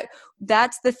think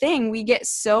that's the thing. We get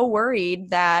so worried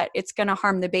that it's going to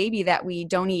harm the baby that we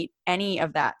don't eat any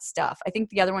of that stuff. I think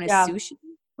the other one is sushi.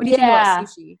 What do you think about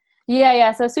sushi?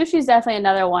 Yeah. So sushi is definitely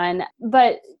another one.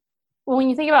 But when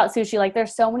you think about sushi, like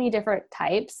there's so many different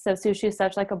types. So sushi is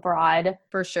such like a broad,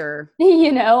 for sure,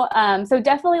 so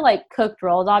definitely like cooked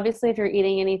rolls. Obviously, if you're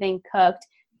eating anything cooked,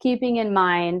 keeping in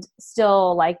mind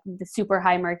still like the super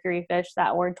high mercury fish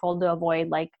that we're told to avoid,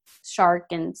 like shark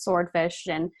and swordfish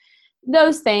and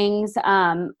those things.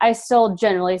 I still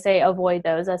generally say avoid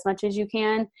those as much as you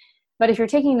can. But if you're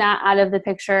taking that out of the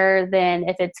picture, then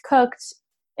if it's cooked,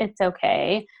 it's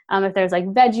okay. If there's like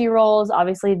veggie rolls,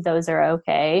 obviously those are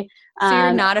okay. So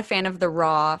you're not a fan of the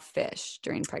raw fish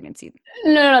during pregnancy?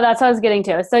 No, that's what I was getting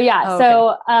to. So yeah, Oh,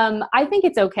 so I think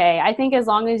it's okay. I think as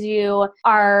long as you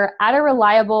are at a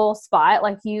reliable spot,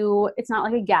 like it's not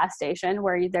like a gas station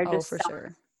where they're just for selling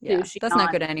sure. Yeah, sushi that's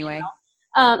not good anyway.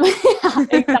 Yeah,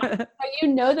 exactly. So you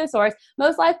know the source.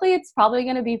 Most likely it's probably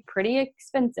going to be pretty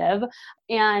expensive.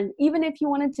 And even if you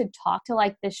wanted to talk to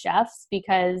like the chefs,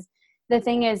 because the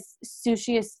thing is,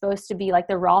 sushi is supposed to be like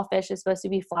the raw fish is supposed to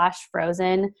be flash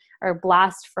frozen or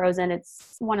blast frozen.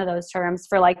 It's one of those terms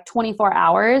for like 24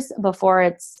 hours before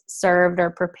it's served or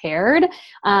prepared.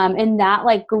 And that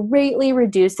like greatly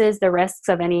reduces the risks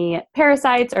of any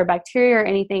parasites or bacteria or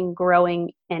anything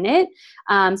growing in it.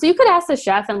 So you could ask the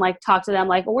chef and like talk to them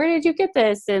like, where did you get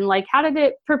this? And like, how did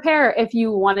it prepare if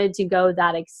you wanted to go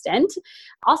that extent?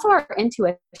 Also, our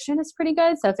intuition is pretty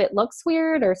good. So if it looks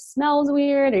weird or smells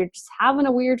weird or just having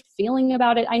a weird feeling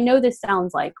about it, I know this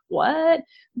sounds like what,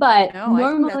 but No,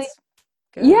 normally,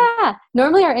 good. yeah,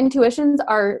 normally our intuitions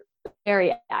are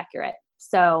very accurate.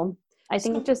 So I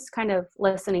think just kind of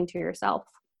listening to yourself.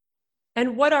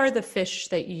 And what are the fish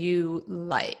that you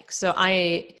like? So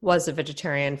I was a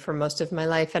vegetarian for most of my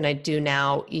life, and I do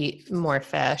now eat more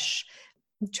fish,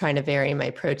 trying to vary my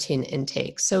protein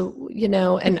intake. So,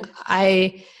 and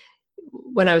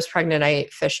when I was pregnant, I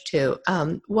ate fish too.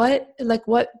 But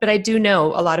I do know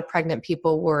a lot of pregnant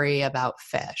people worry about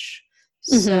fish.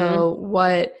 So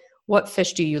what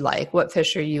fish do you like? What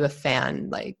fish are you a fan,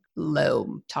 like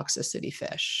low toxicity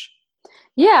fish?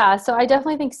 Yeah, so I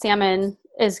definitely think salmon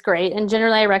is great. And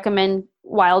generally I recommend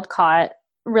wild caught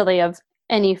really of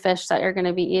any fish that you're going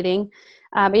to be eating.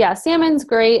 But yeah, salmon's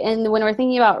great. And when we're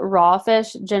thinking about raw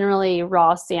fish, generally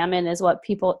raw salmon is what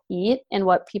people eat and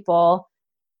what people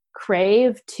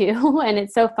crave too. And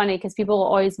it's so funny because people will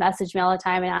always message me all the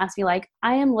time and ask me like,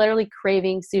 I am literally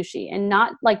craving sushi, and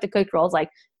not like the cooked rolls, like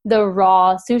the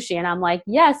raw sushi. And I'm like,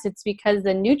 yes, it's because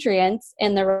the nutrients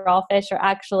in the raw fish are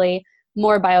actually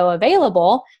more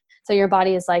bioavailable. So your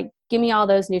body is like, give me all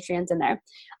those nutrients in there.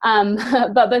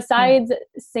 But besides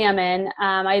salmon,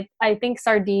 I think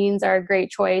sardines are a great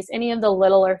choice. Any of the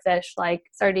littler fish like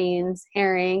sardines,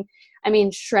 herring. I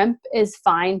mean, shrimp is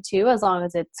fine too, as long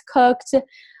as it's cooked.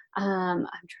 I'm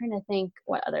trying to think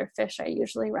what other fish I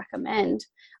usually recommend.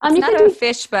 It's not a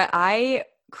fish, but I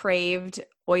craved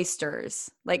oysters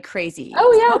like crazy.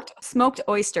 Oh yeah. Smoked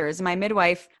oysters. My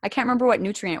midwife, I can't remember what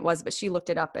nutrient it was, but she looked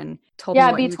it up and told me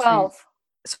what B12. nutrient.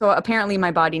 So apparently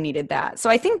my body needed that. So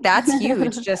I think that's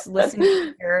huge. Just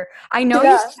listening to I know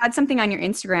you had something on your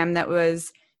Instagram that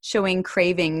was showing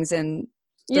cravings and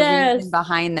the reason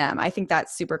behind them. I think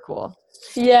that's super cool.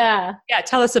 Yeah.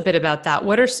 Tell us a bit about that.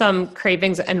 What are some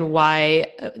cravings and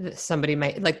why somebody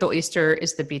might like the oyster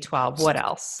is the B12? What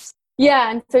else?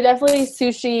 Yeah. And so definitely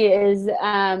sushi is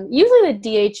usually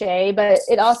the DHA, but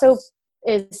it also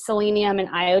is selenium and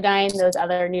iodine, those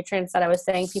other nutrients that I was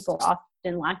saying people are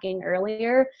often lacking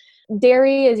earlier.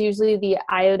 Dairy is usually the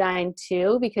iodine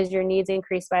too, because your needs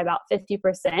increase by about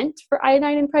 50% for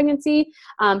iodine in pregnancy.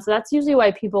 So that's usually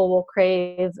why people will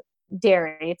crave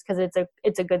dairy. It's because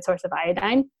it's a good source of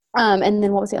iodine. And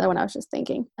then what was the other one I was just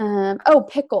thinking?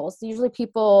 Pickles. Usually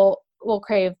people will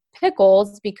crave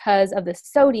pickles because of the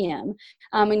sodium.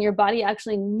 And your body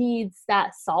actually needs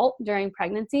that salt during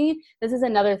pregnancy. This is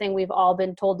another thing we've all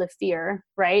been told to fear,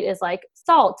 right? Is like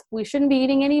salt. We shouldn't be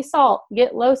eating any salt.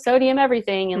 Get low sodium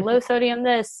everything and low sodium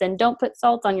this, and don't put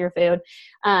salt on your food.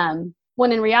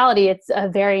 When in reality, it's a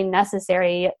very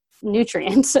necessary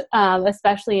nutrient,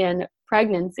 especially in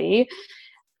pregnancy.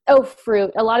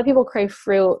 Fruit. A lot of people crave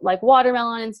fruit like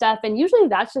watermelon and stuff. And usually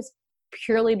that's just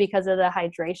purely because of the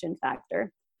hydration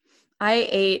factor. I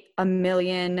ate 1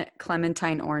 million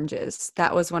clementine oranges.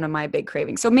 That was one of my big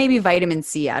cravings. So maybe vitamin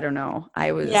C. I don't know.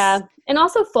 And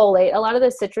also folate. A lot of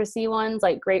the citrusy ones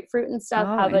like grapefruit and stuff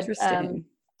have a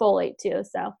folate too.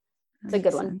 So it's a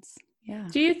good one. Yeah.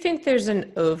 Do you think there's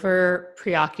an over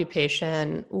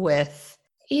preoccupation with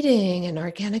eating and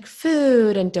organic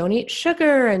food and don't eat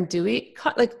sugar and do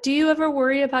you ever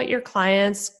worry about your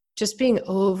clients just being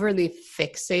overly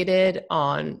fixated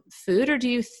on food, or do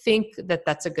you think that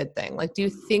that's a good thing? Like, do you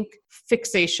think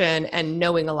fixation and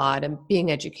knowing a lot and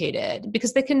being educated,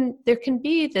 because there can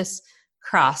be this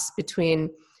cross between,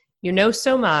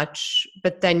 so much,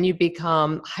 but then you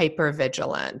become hyper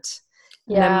vigilant.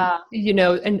 Yeah.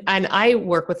 And I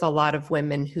work with a lot of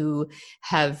women who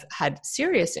have had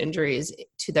serious injuries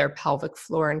to their pelvic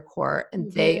floor and core,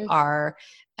 and they are,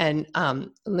 and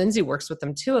Lindsay works with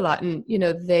them too a lot. And,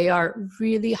 they are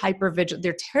really hyper vigilant.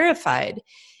 They're terrified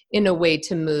in a way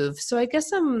to move. So I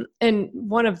guess and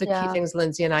one of the key things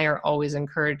Lindsay and I are always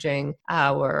encouraging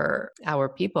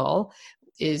our people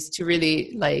is to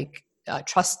really like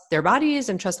trust their bodies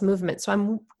and trust movement. So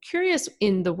I'm curious,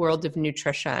 in the world of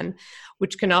nutrition,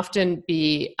 which can often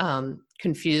be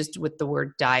confused with the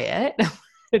word diet,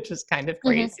 which is kind of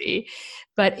crazy.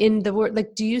 But in the word,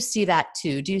 like, do you see that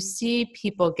too? Do you see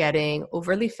people getting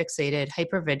overly fixated,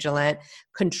 hypervigilant,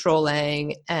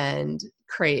 controlling, and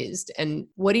crazed? And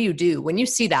what do you do when you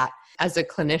see that as a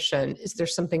clinician? Is there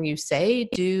something you say?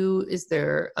 Is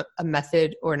there a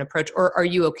method or an approach, or are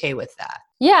you okay with that?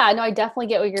 Yeah, no, I definitely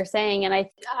get what you're saying. And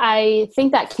I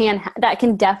think that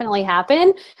can definitely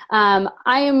happen.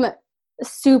 I'm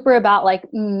super about like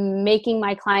making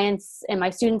my clients and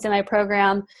my students in my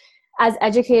program as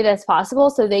educated as possible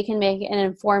so they can make an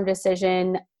informed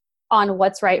decision on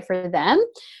what's right for them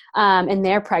in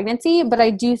their pregnancy. But I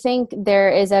do think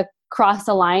there is a cross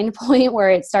the line point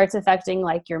where it starts affecting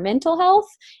like your mental health,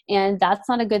 and that's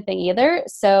not a good thing either.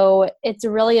 So it's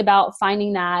really about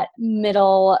finding that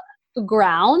middle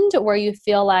ground where you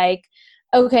feel like,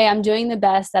 okay, I'm doing the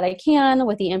best that I can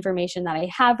with the information that I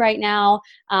have right now,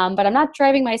 but I'm not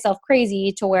driving myself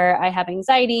crazy to where I have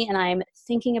anxiety and I'm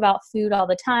thinking about food all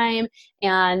the time.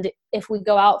 And if we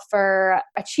go out for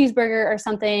a cheeseburger or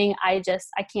something, I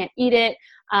can't eat it.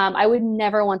 I would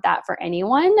never want that for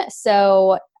anyone.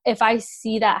 So if I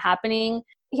see that happening,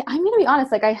 I'm going to be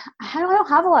honest, like I don't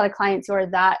have a lot of clients who are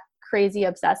that crazy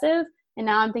obsessive. And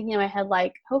now I'm thinking in my head,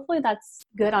 like, hopefully that's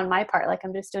good on my part. Like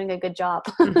I'm just doing a good job.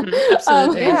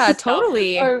 Absolutely. Yeah,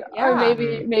 totally. Or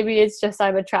maybe it's just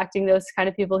I'm attracting those kind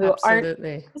of people who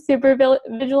aren't super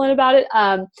vigilant about it.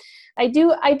 I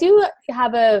do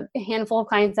have a handful of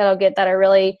clients that I'll get that are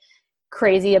really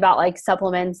crazy about like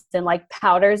supplements and like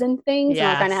powders and things. Yes.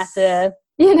 And I kind of have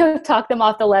to, talk them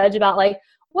off the ledge about like,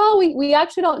 well, we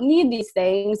actually don't need these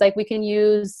things. Like we can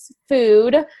use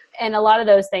food, and a lot of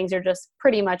those things are just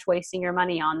pretty much wasting your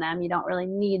money on them. You don't really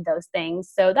need those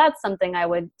things. So that's something I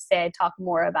would say I talk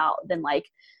more about than like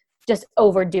just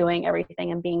overdoing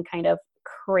everything and being kind of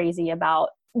crazy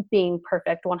about being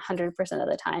perfect 100% of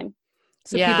the time.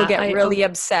 So people get really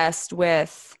obsessed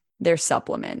with their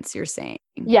supplements, you're saying.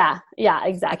 Yeah,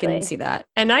 exactly. I can see that.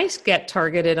 And I get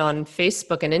targeted on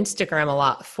Facebook and Instagram a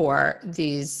lot for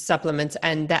these supplements,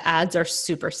 and the ads are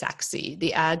super sexy.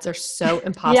 The ads are so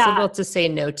impossible to say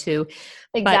no to.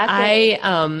 Exactly.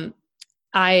 But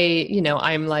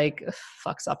I'm like,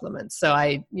 fuck supplements. So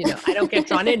I don't get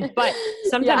drawn in, but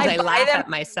sometimes I laugh at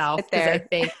myself because I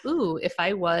think,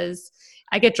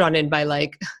 I get drawn in by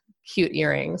like cute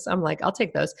earrings. I'm like, I'll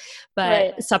take those.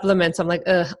 But supplements, I'm like,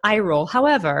 eye roll.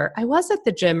 However, I was at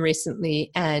the gym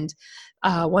recently, and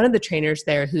one of the trainers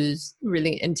there who's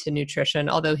really into nutrition,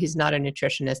 although he's not a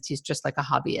nutritionist, he's just like a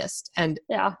hobbyist. And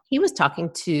he was talking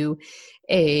to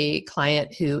a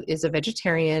client who is a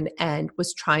vegetarian and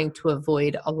was trying to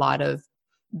avoid a lot of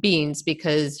beans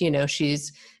because,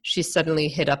 she's suddenly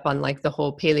hit up on like the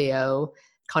whole paleo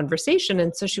conversation.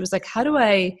 And so she was like, how do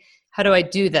I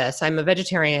do this? I'm a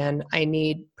vegetarian. I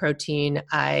need protein.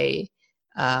 I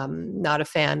not a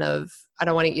fan of, I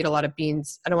don't want to eat a lot of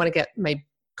beans. I don't want to get my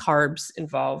carbs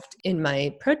involved in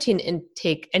my protein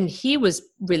intake. And he was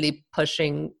really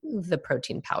pushing the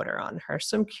protein powder on her.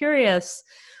 So I'm curious,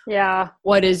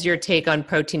 what is your take on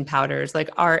protein powders? Like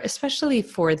especially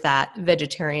for that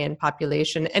vegetarian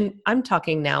population. And I'm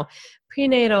talking now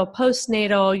prenatal,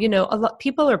 postnatal, a lot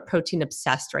people are protein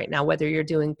obsessed right now, whether you're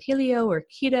doing paleo or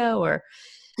keto or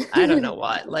I don't know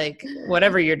what, like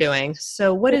whatever you're doing.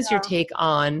 So what is your take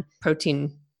on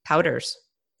protein powders?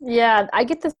 Yeah, I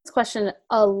get this question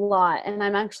a lot, and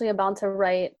I'm actually about to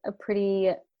write a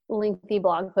pretty lengthy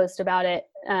blog post about it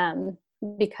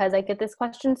because I get this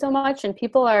question so much, and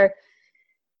people are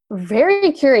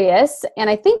very curious. And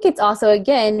I think it's also,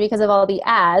 again, because of all the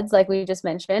ads, like we just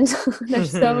mentioned,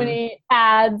 there's so many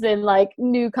ads and like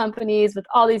new companies with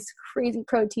all these crazy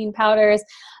protein powders.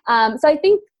 So I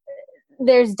think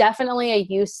there's definitely a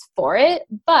use for it,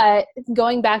 but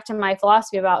going back to my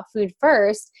philosophy about food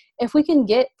first, if we can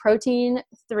get protein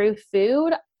through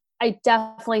food, I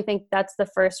definitely think that's the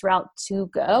first route to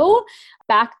go.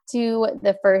 Back to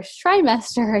the first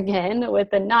trimester again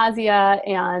with the nausea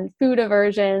and food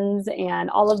aversions and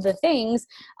all of the things.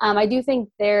 I do think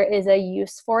there is a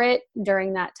use for it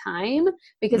during that time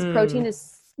because protein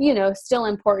is, still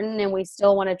important, and we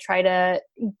still want to try to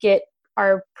get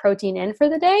our protein in for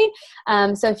the day.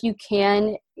 So if you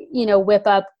can, whip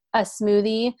up a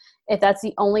smoothie, if that's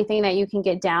the only thing that you can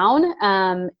get down,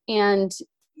 and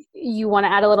you want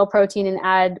to add a little protein and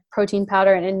add protein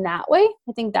powder in that way,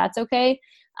 I think that's okay.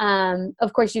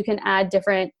 Of course, you can add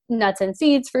different nuts and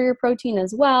seeds for your protein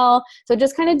as well. So it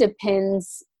just kind of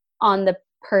depends on the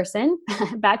person.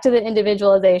 Back to the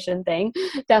individualization thing,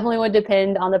 definitely would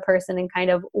depend on the person and kind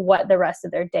of what the rest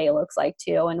of their day looks like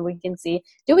too. And we can see,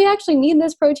 do we actually need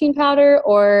this protein powder,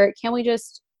 or can we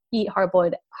just eat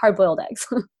hard-boiled eggs?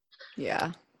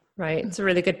 Yeah. Right. It's a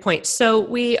really good point. So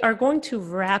we are going to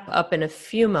wrap up in a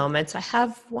few moments. I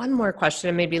have one more question,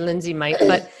 and maybe Lindsay might,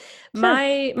 but Sure.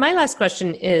 my last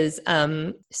question is,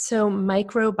 so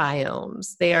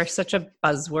microbiomes, they are such a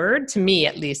buzzword to me,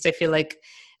 at least. I feel like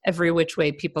every which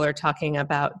way people are talking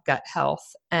about gut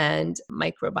health and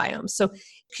microbiomes. So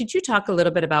could you talk a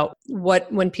little bit about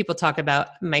when people talk about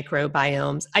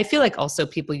microbiomes, I feel like also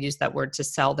people use that word to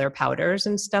sell their powders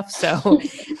and stuff. So,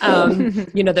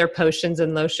 their potions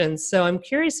and lotions. So I'm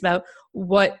curious about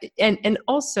and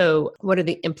also what are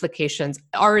the implications?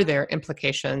 Are there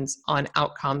implications on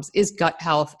outcomes? Is gut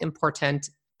health important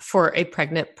for a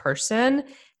pregnant person?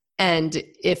 And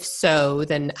if so,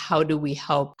 then how do we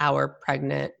help our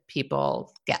pregnant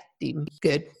people get the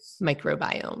good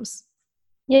microbiomes?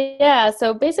 Yeah,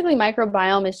 so basically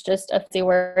microbiome is just a fancy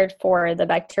word for the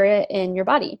bacteria in your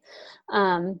body.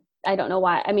 I don't know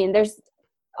why. I mean, there's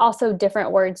also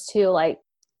different words too, like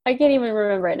I can't even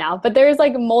remember it now, but there's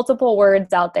like multiple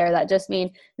words out there that just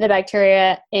mean the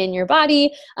bacteria in your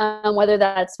body, whether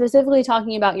that's specifically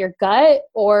talking about your gut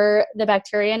or the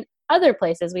bacteria in other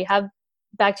places. We have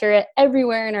bacteria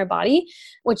everywhere in our body,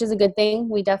 which is a good thing.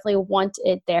 We definitely want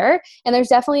it there. And there's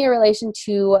definitely a relation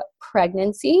to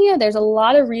pregnancy. There's a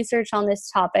lot of research on this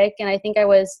topic. And I think I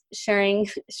was sharing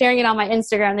it on my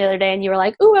Instagram the other day, and you were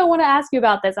like, "Ooh, I want to ask you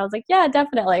about this." I was like, "Yeah,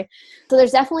 definitely." So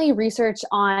there's definitely research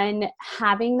on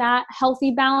having that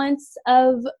healthy balance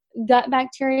of gut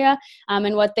bacteria.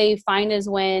 And what they find is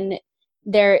when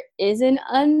there is an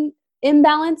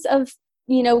imbalance of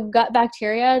gut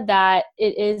bacteria, that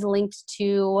it is linked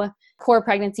to poor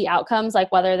pregnancy outcomes, like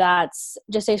whether that's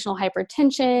gestational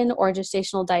hypertension or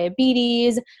gestational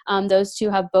diabetes. Those two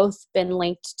have both been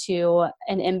linked to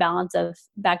an imbalance of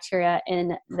bacteria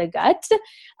in the gut.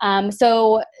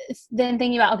 So then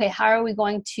thinking about, okay, how are we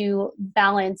going to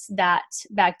balance that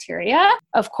bacteria?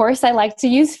 Of course, I like to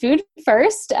use food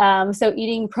first. So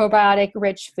eating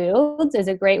probiotic-rich foods is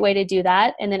a great way to do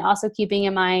that. And then also keeping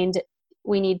in mind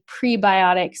we need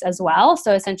prebiotics as well.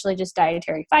 So essentially just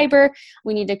dietary fiber.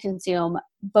 We need to consume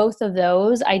both of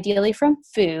those, ideally from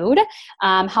food.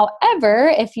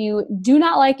 However, if you do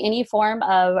not like any form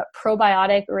of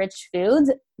probiotic-rich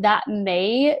foods, that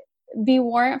may be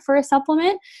warrant for a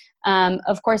supplement.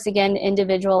 Of course, again,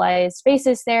 individualized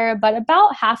basis there, but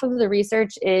about half of the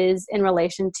research is in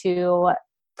relation to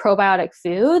probiotic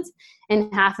foods,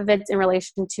 and half of it's in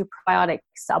relation to probiotic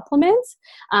supplements.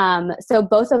 So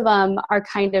both of them are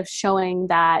kind of showing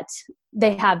that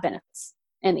they have benefits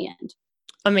in the end.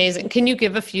 Amazing. Can you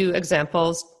give a few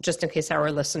examples, just in case our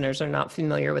listeners are not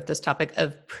familiar with this topic,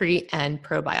 of pre and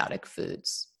probiotic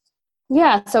foods?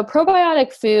 Yeah, so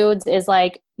probiotic foods is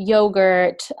like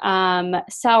yogurt,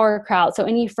 sauerkraut, so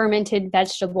any fermented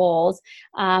vegetables,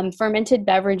 fermented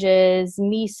beverages,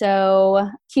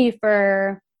 miso,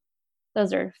 kefir,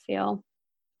 those are a few.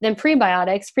 Then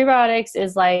prebiotics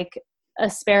is like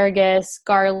asparagus,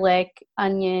 garlic,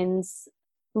 onions,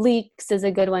 leeks is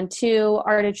a good one too,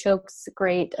 artichokes,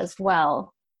 great as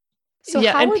well. So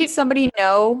how would somebody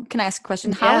know, can I ask a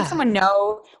question? How would someone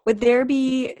know, would there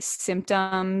be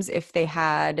symptoms if they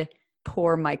had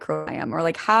poor microbiome? Or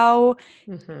like how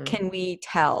can we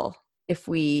tell if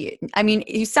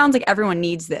it sounds like everyone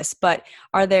needs this, but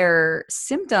are there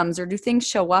symptoms or do things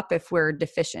show up if we're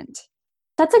deficient?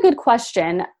 That's a good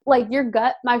question. Like your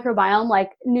gut microbiome,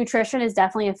 like nutrition is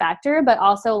definitely a factor, but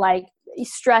also like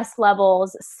stress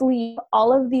levels, sleep,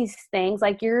 all of these things,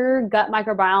 like your gut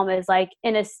microbiome is like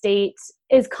in a state,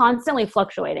 is constantly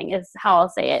fluctuating is how I'll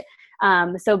say it.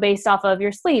 So based off of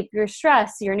your sleep, your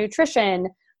stress, your nutrition,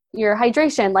 your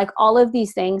hydration, like all of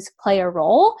these things play a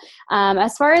role.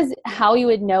 As far as how you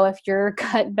would know if your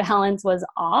gut balance was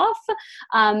off,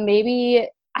 maybe,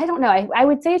 I don't know. I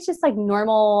would say it's just like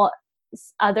normal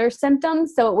other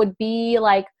symptoms. So it would be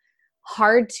like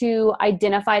hard to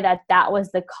identify that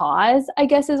was the cause, I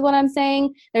guess is what I'm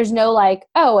saying. There's no like,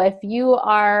 oh, if you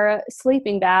are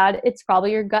sleeping bad, it's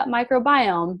probably your gut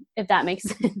microbiome, if that makes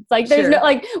sense. Like there's no,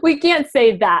 like, we can't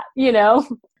say that,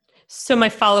 So my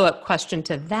follow-up question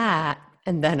to that,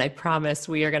 and then I promise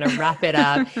we are going to wrap it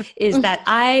up, is that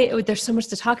there's so much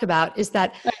to talk about, is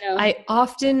that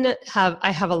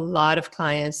I have a lot of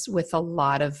clients with a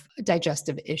lot of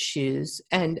digestive issues,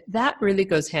 and that really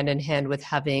goes hand in hand with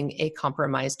having a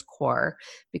compromised core.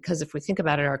 Because if we think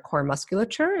about it, our core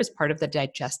musculature is part of the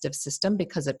digestive system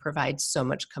because it provides so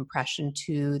much compression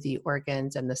to the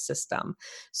organs and the system.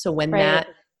 So when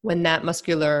that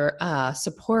muscular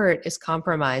support is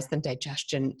compromised, then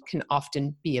digestion can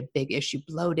often be a big issue,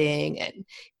 bloating and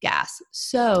gas.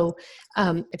 So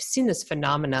I've seen this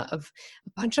phenomena of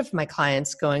a bunch of my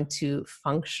clients going to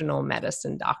functional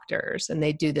medicine doctors, and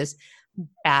they do this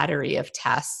battery of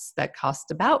tests that cost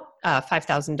about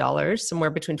 $5,000, somewhere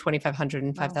between $2,500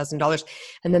 and $5,000.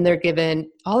 And then they're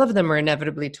given, all of them are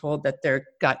inevitably told that their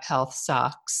gut health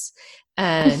sucks.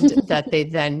 And that they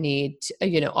then need,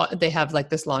 they have like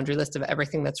this laundry list of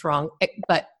everything that's wrong,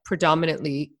 but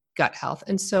predominantly gut health.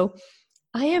 And so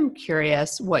I am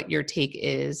curious what your take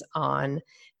is on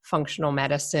functional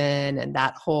medicine and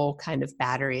that whole kind of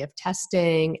battery of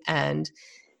testing and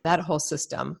that whole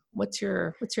system. What's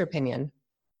your opinion?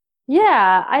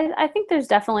 Yeah, I think there's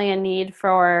definitely a need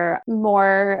for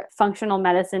more functional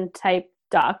medicine type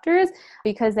doctors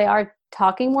because they are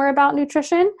talking more about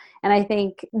nutrition. And I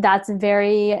think that's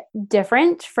very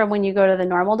different from when you go to the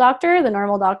normal doctor. The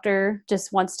normal doctor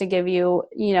just wants to give you,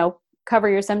 cover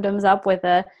your symptoms up with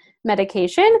a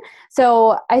medication.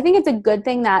 So I think it's a good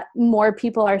thing that more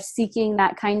people are seeking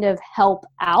that kind of help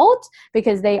out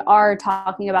because they are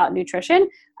talking about nutrition.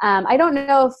 I don't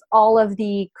know if all of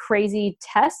the crazy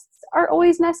tests are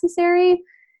always necessary.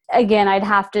 Again, I'd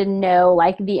have to know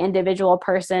like the individual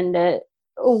person to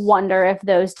wonder if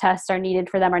those tests are needed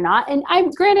for them or not. And I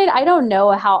don't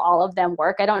know how all of them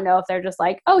work. I don't know if they're just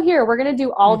like, oh, here, we're going to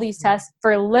do all these tests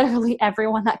for literally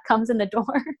everyone that comes in the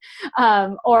door.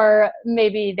 Or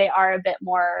maybe they are a bit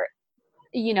more,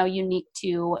 unique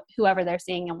to whoever they're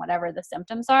seeing and whatever the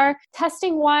symptoms are.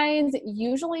 Testing wise,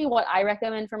 usually what I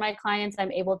recommend for my clients,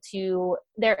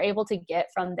 they're able to get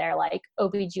from their like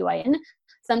OBGYN.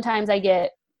 Sometimes I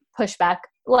get pushback,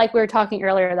 like we were talking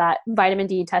earlier, that vitamin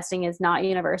D testing is not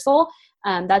universal.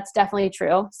 That's definitely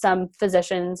true. Some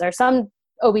physicians or some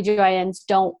OBGYNs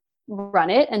don't run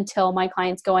it until my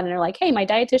clients go in and they're like, hey, my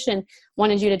dietitian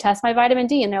wanted you to test my vitamin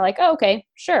D. And they're like, oh, okay,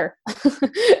 sure.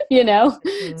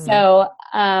 So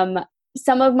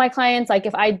some of my clients, like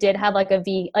if I did have like a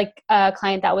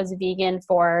client that was vegan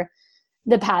for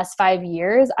the past 5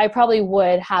 years, I probably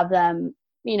would have them,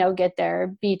 get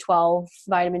their B12,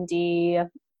 vitamin D,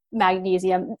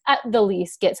 magnesium, at the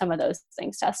least get some of those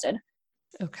things tested.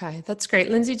 Okay, that's great.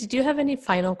 Lindsay, did you have any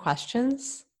final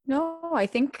questions? No, I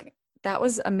think that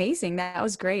was amazing. That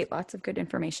was great. Lots of good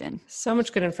information. So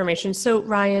much good information. So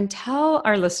Ryan, tell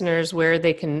our listeners where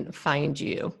they can find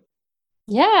you.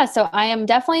 Yeah, so I am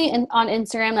definitely on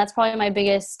Instagram. That's probably my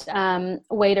biggest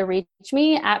way to reach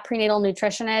me, at prenatal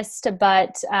nutritionist.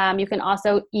 But you can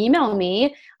also email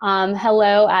me,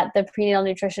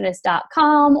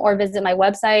 hello@theprenatalnutritionist.com, or visit my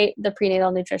website,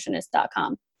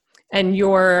 theprenatalnutritionist.com. And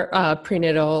your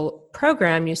prenatal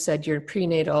program, you said your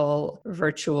prenatal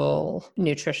virtual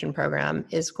nutrition program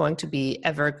is going to be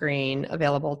evergreen,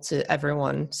 available to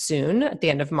everyone soon at the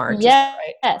end of March. Yes.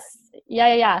 Right?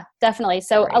 Yeah, definitely.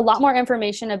 So Great. A lot more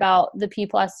information about the P+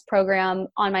 program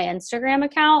on my Instagram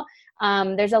account.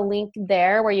 There's a link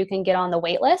there where you can get on the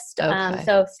wait list. Okay.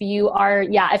 So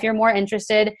if you're more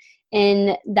interested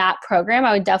in that program,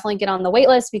 I would definitely get on the wait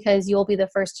list because you'll be the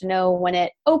first to know when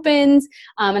it opens.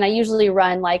 And I usually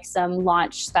run like some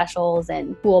launch specials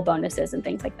and cool bonuses and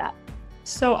things like that.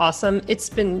 So awesome. It's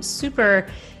been super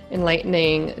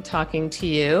enlightening talking to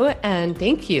you. And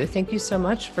thank you. Thank you so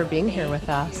much for being here with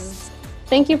us.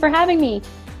 Thank you for having me.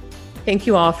 Thank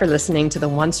you all for listening to the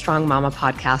One Strong Mama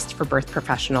podcast for birth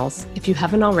professionals. If you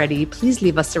haven't already, please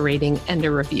leave us a rating and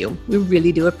a review. We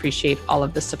really do appreciate all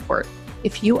of the support.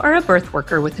 If you are a birth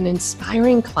worker with an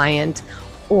inspiring client,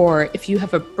 or if you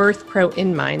have a birth pro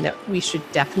in mind that we should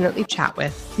definitely chat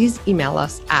with, please email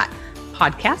us at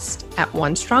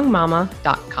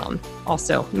podcast@onestrongmama.com.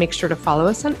 Also, make sure to follow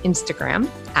us on Instagram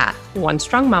at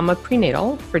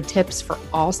onestrongmamaprenatal for tips for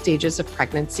all stages of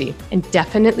pregnancy. And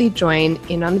definitely join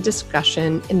in on the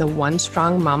discussion in the One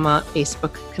Strong Mama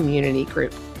Facebook community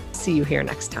group. See you here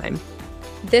next time.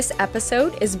 This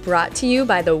episode is brought to you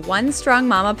by the One Strong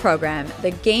Mama program,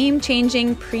 the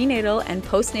game-changing prenatal and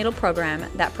postnatal program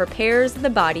that prepares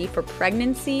the body for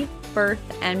pregnancy, birth,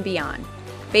 and beyond,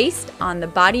 based on the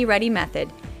Body Ready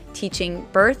method, teaching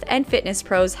birth and fitness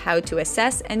pros how to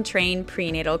assess and train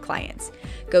prenatal clients.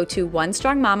 Go to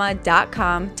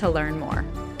onestrongmama.com to learn more.